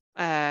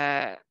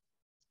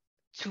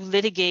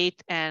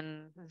litigate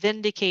and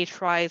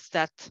vindicate rights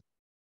that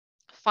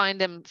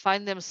find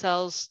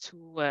themselves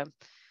to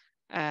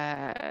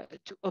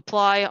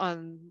apply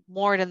on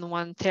more than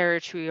one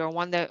territory or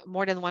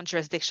more than one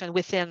jurisdiction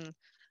within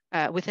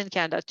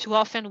Canada. Too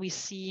often we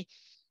see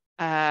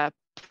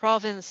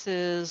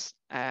provinces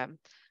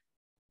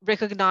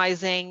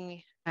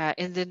recognizing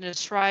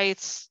Indigenous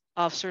rights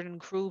of certain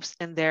groups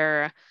in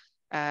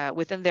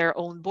within their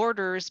own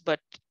borders, but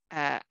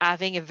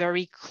having a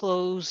very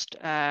closed,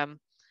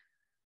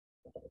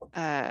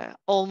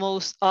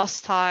 almost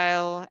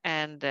hostile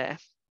and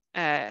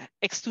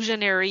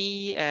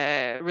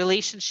exclusionary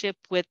relationship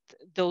with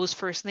those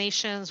First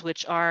Nations,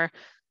 which are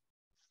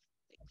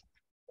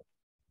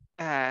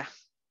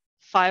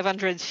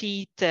 500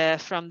 feet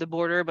from the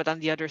border, but on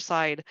the other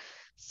side.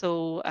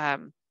 So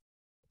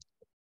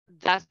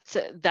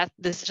that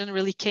decision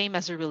really came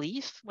as a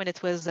relief when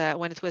it was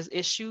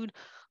issued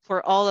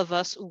for all of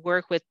us who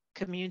work with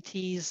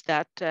communities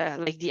that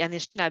like the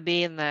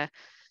Anishinaabe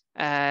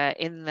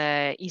in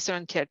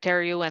Eastern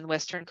Ontario and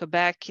Western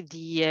Quebec,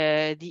 the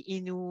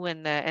Innu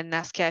and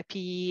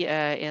Naskapi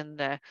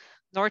in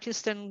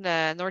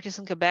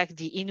northeastern Quebec,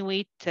 the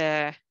Inuit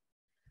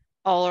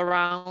all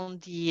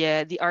around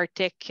the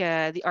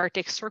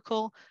Arctic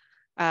Circle.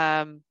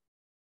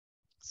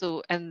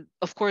 So, and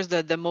of course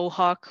the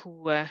Mohawk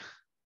who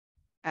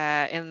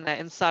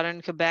in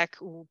southern Quebec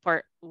who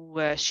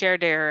share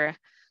their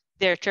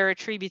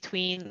territory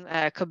between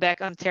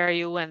Quebec,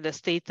 Ontario, and the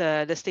state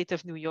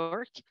of New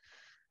York.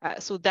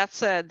 So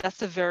that's a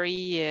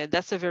very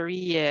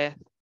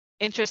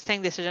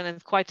interesting decision, and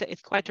it's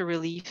quite a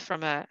relief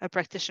from a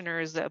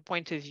practitioner's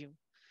point of view.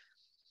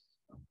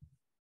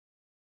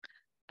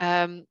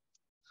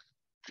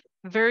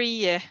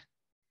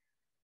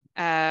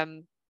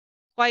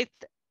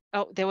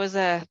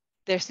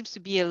 There seems to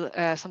be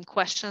some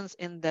questions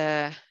in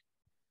the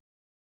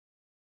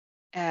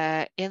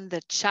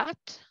chat.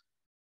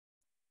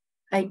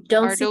 I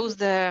don't are see those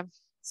the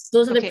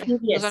those are okay, the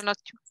previous. those are not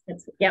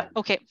yep.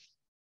 Okay.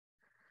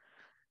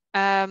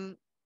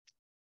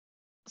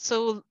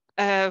 So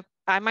I'm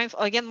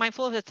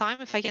mindful of the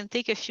time. If I can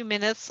take a few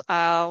minutes,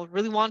 I'll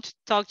really want to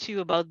talk to you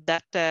about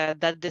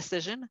that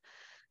decision.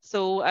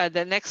 So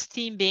the next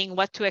theme being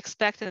what to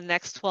expect in the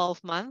next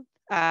 12 months.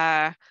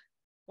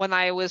 When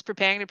I was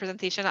preparing the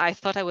presentation, I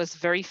thought I was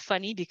very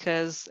funny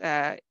because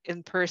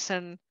in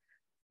person,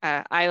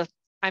 I'm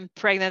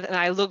pregnant and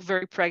I look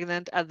very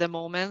pregnant at the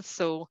moment.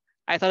 So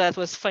I thought that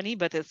was funny,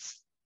 but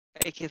it's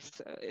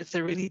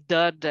a really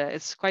dud.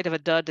 It's quite of a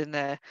dud in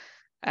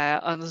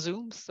on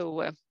Zoom.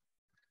 So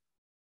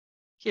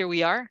here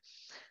we are.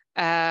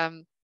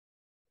 So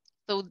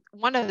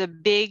one of the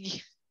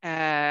big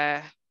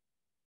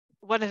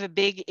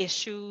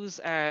issues,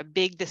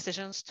 big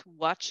decisions to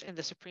watch in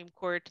the Supreme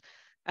Court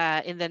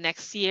in the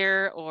next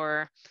year,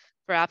 or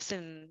perhaps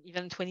in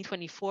even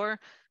 2024,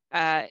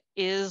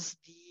 is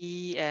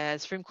the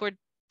Supreme Court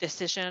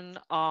decision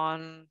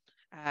on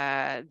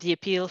the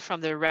appeal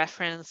from the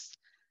reference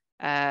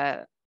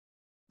that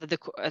the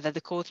court at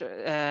the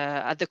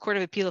Court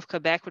of Appeal of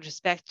Quebec with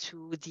respect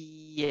to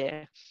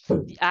the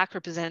act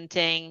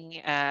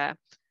representing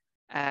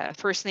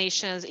First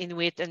Nations,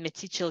 Inuit, and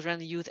Métis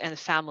children, youth, and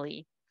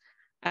family,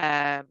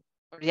 or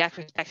the act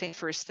respecting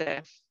First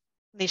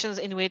Nations,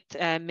 Inuit,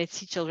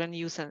 Métis children,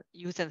 youth,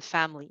 and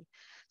family.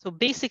 So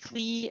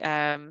basically,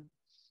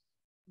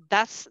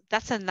 that's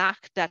an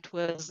act that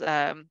was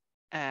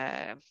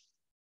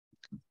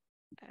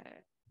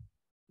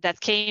that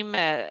came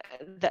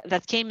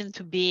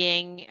into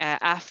being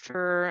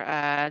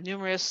after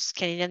numerous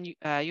Canadian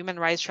Human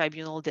Rights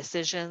Tribunal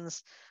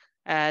decisions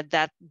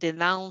that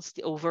denounced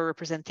the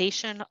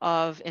overrepresentation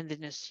of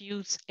Indigenous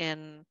youths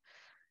in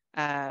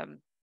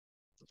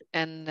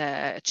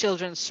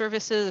children's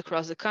services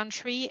across the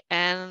country,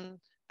 and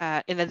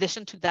in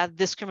addition to that,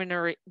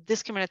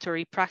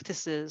 discriminatory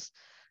practices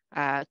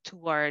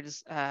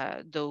towards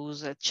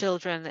those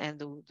children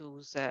and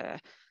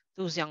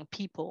those young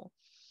people.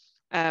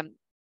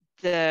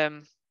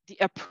 The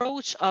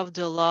approach of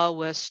the law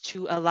was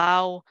to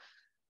allow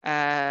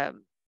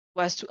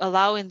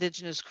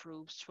Indigenous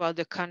groups throughout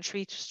the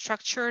country to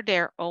structure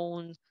their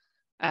own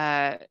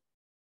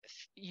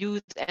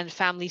youth and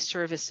family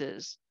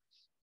services,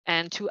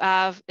 and to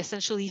have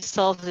essentially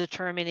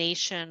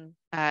self-determination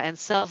and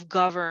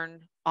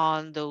self-govern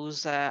on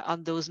those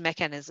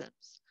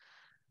mechanisms.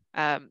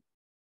 The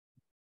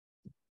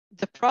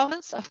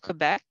province of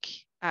Quebec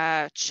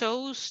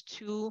chose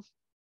to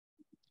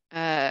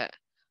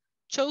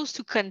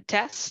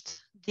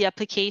contest the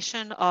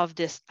application of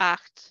this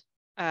act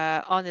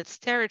on its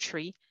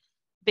territory,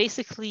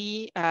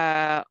 basically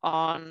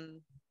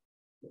on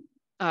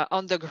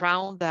the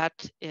ground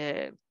that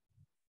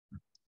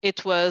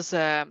it was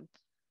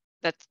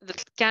that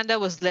Canada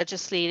was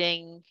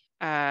legislating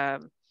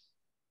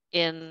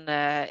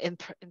in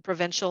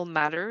provincial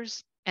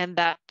matters, and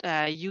that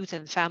youth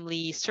and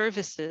family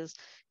services,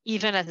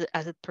 even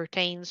as it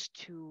pertains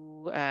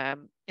to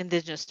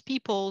Indigenous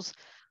peoples,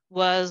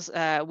 was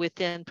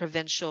within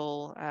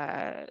provincial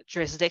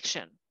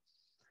jurisdiction.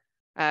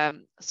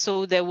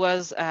 So there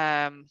was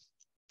the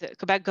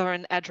Quebec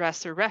government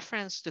addressed a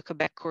reference to the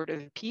Quebec Court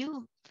of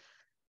Appeal,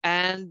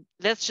 and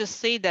let's just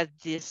say that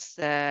this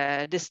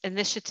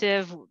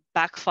initiative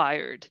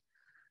backfired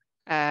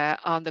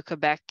on the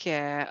Quebec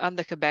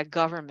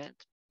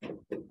government.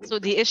 So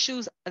the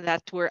issues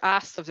that were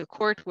asked of the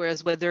court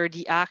was whether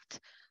the act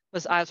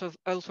was out of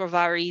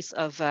varies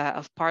of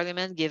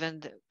Parliament,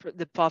 given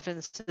the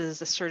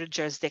province's asserted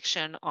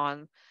jurisdiction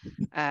on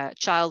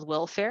child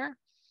welfare.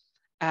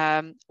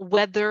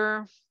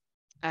 Whether,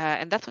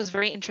 and that was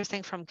very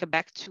interesting from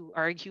Quebec to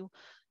argue,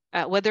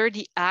 whether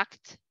the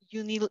act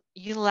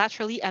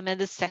unilaterally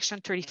amended Section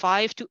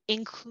 35 to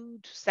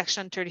include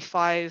Section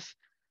 35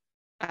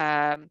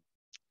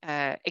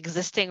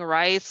 existing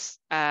rights,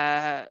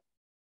 the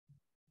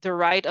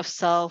right of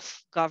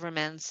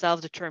self-government,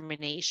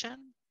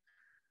 self-determination,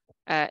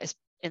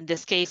 in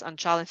this case on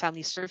child and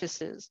family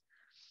services.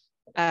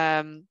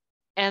 And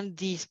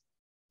in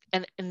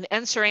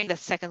answering that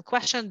second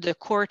question, the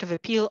Court of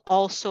Appeal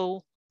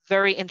also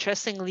very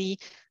interestingly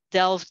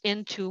delved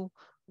into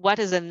what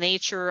is the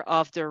nature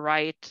of the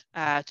right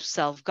to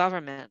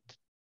self-government.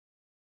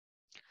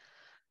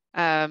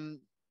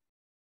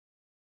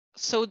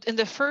 So in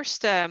the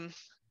first,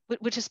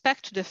 with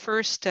respect to the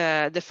first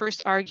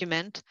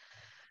argument,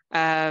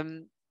 the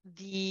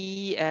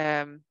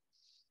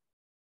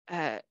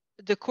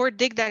court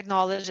did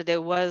acknowledge that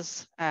there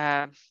was,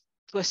 to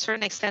a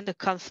certain extent, a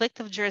conflict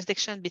of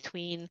jurisdiction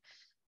between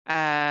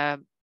the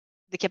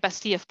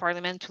capacity of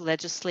Parliament to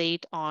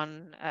legislate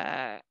on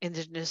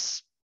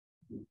Indigenous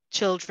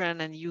children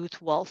and youth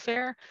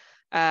welfare,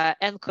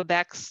 and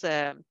Quebec's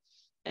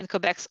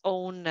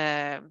own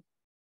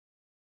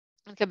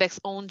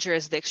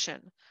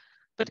jurisdiction.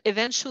 But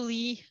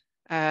eventually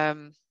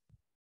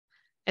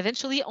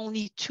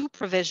only two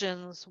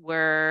provisions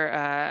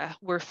were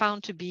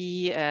found to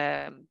be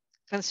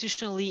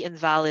constitutionally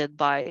invalid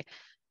by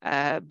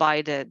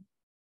the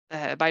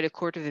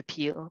Court of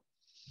Appeal.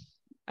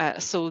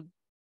 So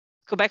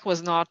Quebec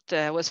was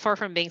far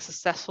from being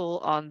successful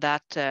on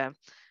that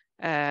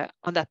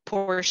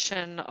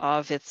portion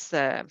of its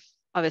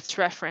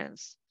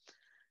reference.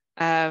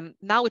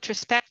 Now, with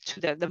respect to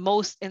the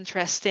most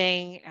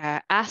interesting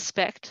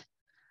aspect,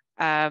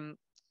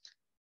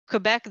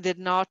 Quebec did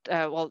not,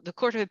 the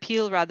Court of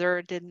Appeal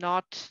rather did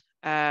not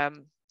buy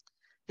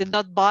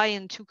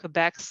into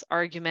Quebec's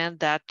argument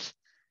that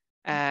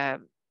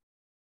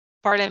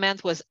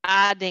Parliament was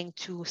adding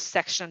to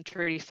Section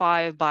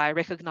 35 by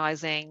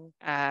recognizing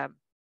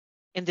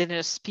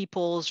Indigenous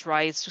people's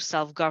rights to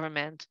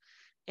self-government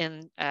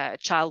in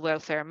child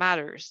welfare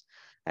matters.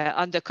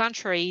 On the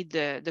contrary,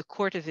 the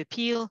Court of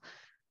Appeal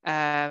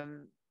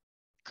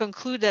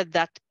concluded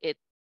that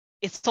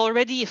it's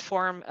already a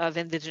form of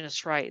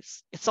Indigenous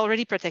rights. It's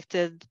already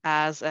protected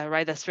as a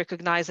right that's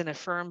recognized and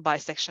affirmed by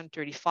Section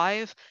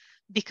 35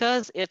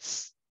 because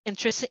it's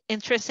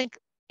intrinsically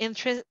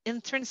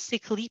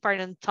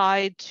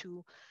tied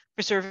to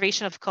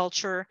preservation of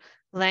culture,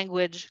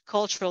 language,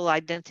 cultural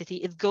identity.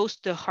 It goes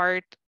to the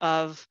heart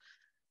of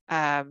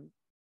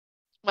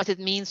what it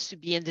means to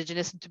be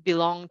Indigenous and to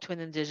belong to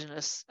an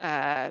Indigenous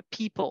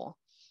people.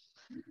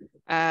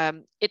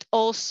 The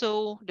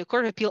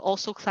Court of Appeal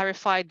also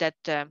clarified that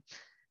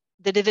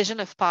the division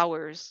of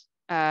powers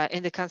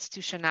in the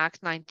Constitution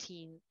Act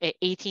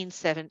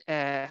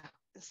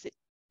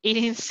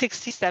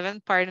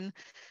 1867,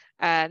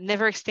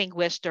 never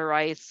extinguished the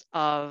rights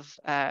of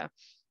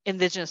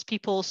Indigenous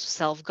peoples to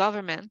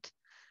self-government,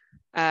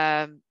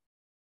 and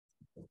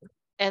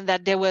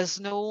that there was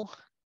no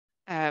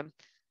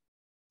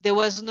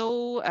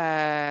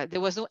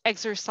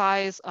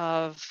exercise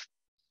of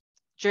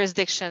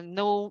jurisdiction,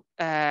 no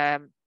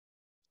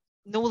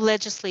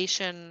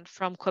legislation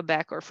from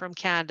Quebec or from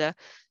Canada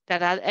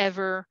that had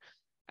ever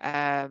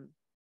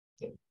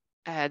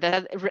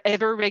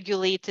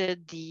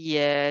regulated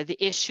the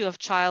issue of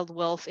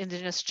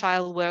Indigenous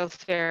child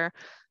welfare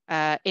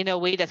in a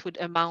way that would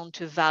amount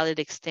to valid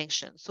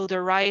extinction. So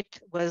the right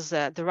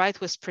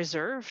was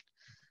preserved,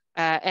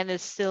 and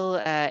is still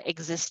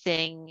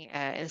existing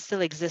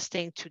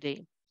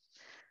today.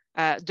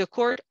 The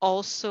court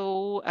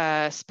also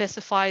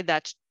specified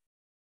that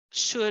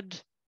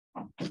should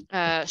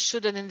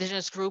an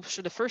Indigenous group,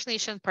 should a First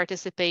Nation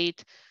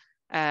participate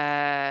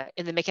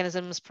in the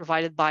mechanisms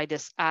provided by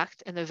this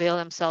act and avail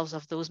themselves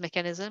of those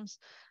mechanisms,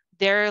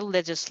 their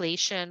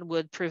legislation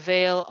would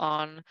prevail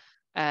on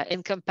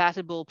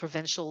incompatible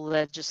provincial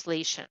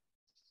legislation.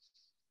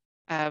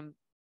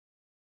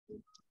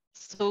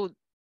 So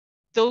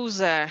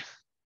those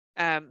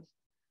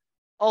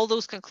all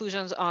those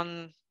conclusions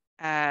on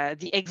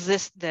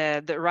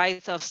the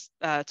right of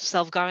to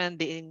self-government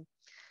being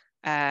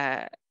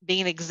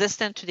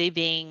existent today,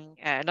 being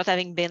not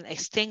having been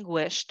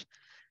extinguished,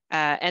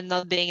 and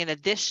not being in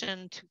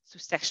addition to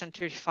Section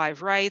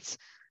 35 rights,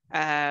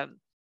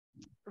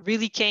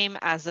 really came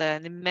as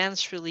an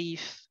immense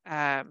relief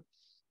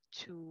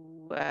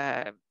to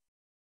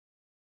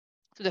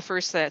the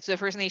First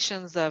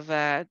Nations of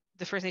the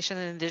First Nation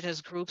and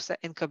Indigenous groups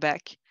in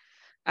Quebec.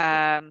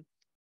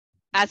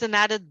 As an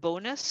added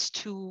bonus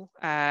to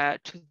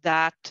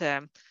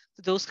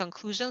those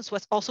conclusions,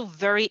 what's also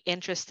very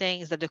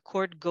interesting is that the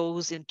court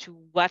goes into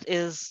what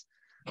is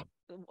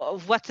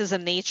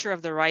the nature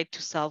of the right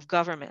to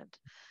self-government.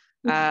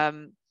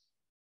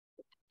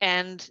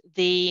 And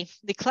they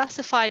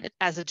classified it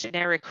as a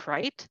generic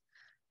right,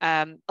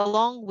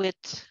 along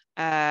with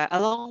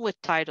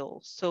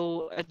title.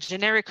 So a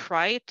generic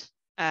right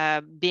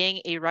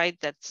being a right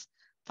that's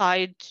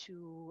tied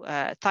to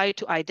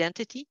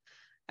identity,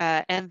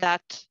 and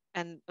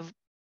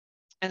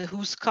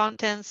whose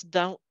contents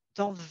don't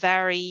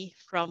vary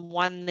from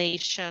one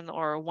nation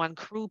or one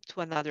group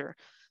to another.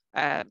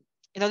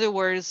 In other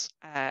words,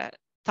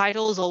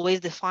 title is always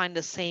defined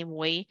the same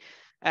way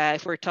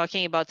if we're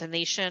talking about a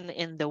nation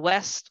in the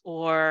West,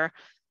 or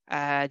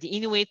the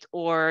Inuit,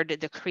 or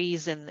the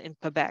Crees in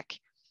Quebec.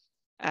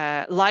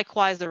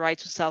 Likewise, the right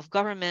to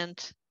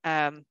self-government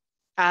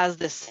has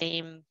the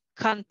same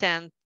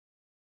content,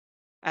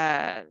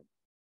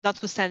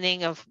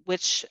 notwithstanding of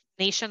which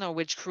nation or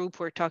which group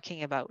we're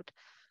talking about.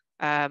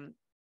 On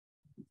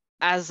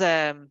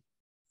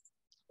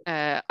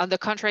the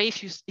contrary,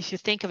 if you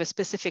think of a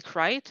specific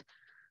right,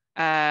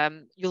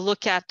 you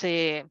look at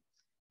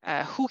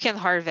who can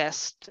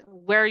harvest,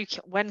 where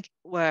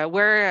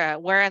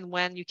and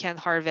when you can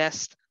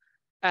harvest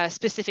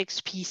specific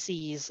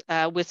species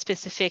with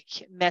specific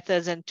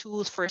methods and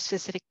tools for a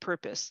specific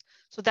purpose.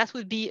 So that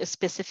would be a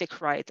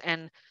specific right.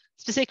 And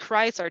specific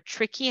rights are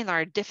tricky and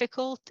are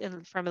difficult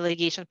from a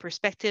litigation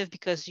perspective,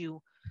 because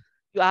you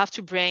have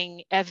to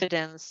bring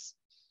evidence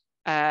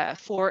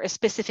for a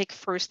specific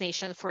First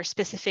Nation, for a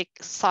specific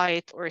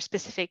site or a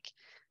specific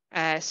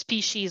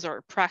species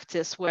or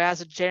practice,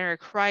 whereas a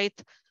generic right,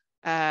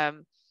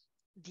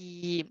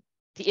 the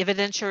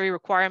evidentiary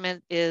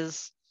requirement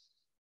is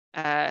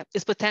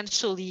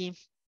potentially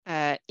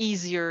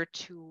easier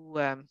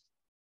to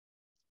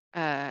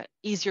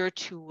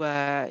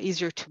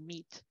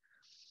meet.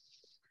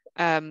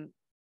 And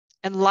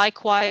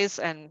likewise,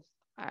 and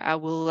I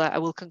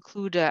will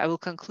conclude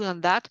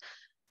on that.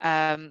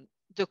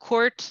 The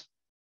Court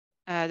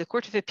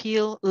of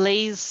Appeal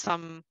lays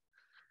some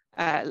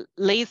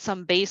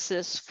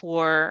basis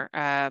for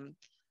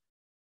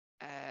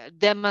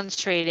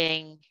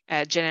demonstrating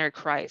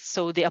generic rights.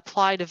 So they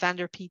apply the Van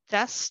der Peet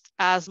test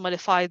as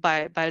modified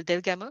by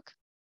Delgamuc.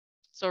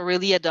 So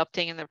really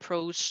adopting an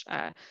approach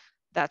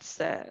that's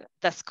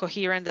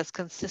coherent, that's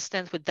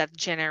consistent with that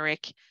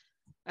generic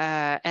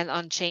and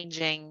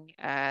unchanging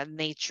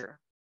nature.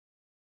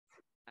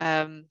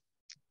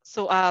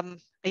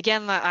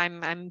 Again,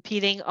 I'm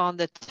impeding on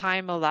the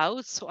time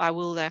allowed, so I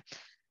will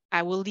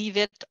leave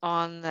it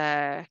on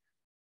that.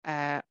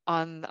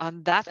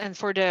 And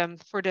for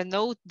the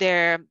note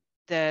there,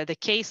 the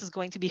case is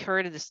going to be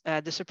heard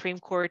at the Supreme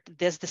Court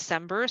this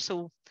December.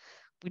 So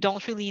we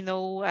don't really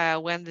know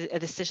when a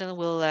decision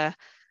will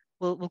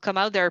come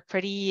out. There are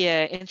pretty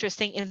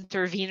interesting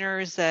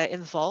interveners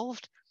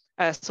involved.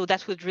 So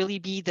that would really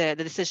be the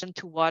decision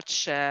to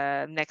watch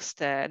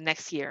next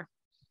year.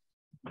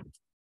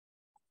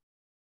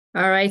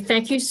 All right,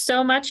 thank you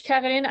so much,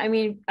 Kevin. I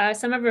mean,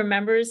 some of our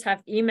members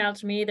have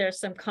emailed me. There's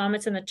some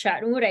comments in the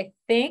chat room. I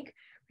think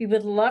we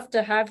would love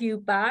to have you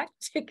back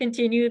to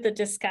continue the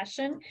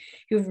discussion.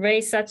 You've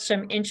raised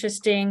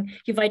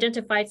you've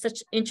identified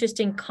such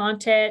interesting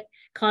content,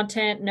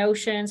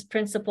 notions,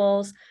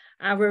 principles.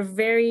 We're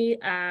very,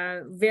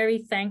 very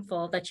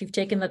thankful that you've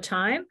taken the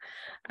time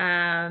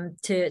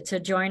to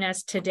join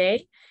us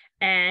today.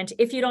 And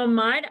if you don't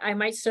mind, I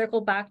might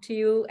circle back to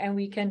you and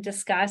we can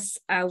discuss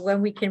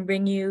when we can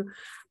bring you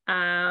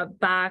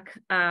back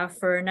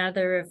for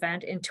another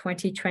event in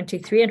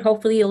 2023. And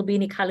hopefully it'll be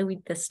in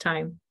Iqaluit this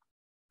time.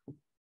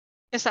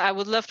 Yes, I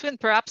would love to, and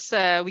perhaps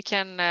we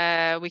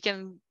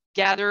can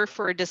gather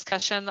for a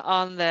discussion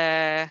on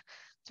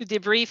to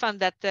debrief on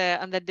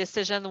that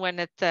decision when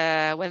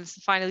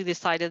it's finally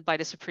decided by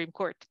the Supreme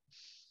Court.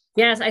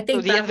 Yes, I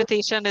think so the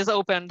invitation is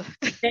opened.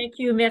 Thank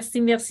you.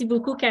 Merci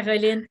beaucoup,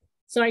 Caroline.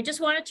 So I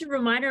just wanted to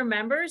remind our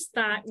members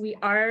that we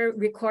are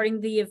recording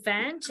the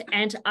event,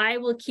 and I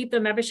will keep the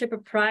membership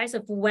apprised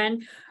of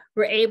when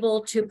we're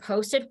able to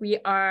post it. We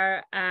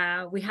have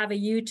a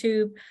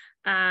YouTube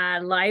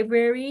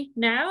library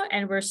now,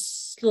 and we're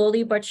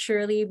slowly but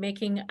surely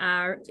making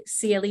our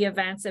CLE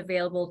events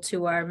available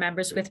to our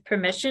members with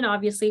permission,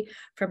 obviously,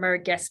 from our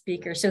guest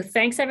speaker. So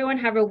thanks, everyone.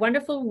 Have a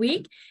wonderful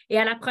week. Et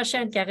à la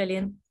prochaine,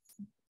 Caroline.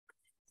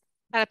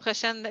 À la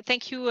prochaine.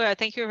 Thank you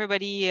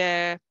everybody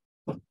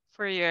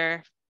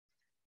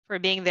for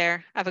being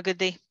there. Have a good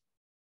day.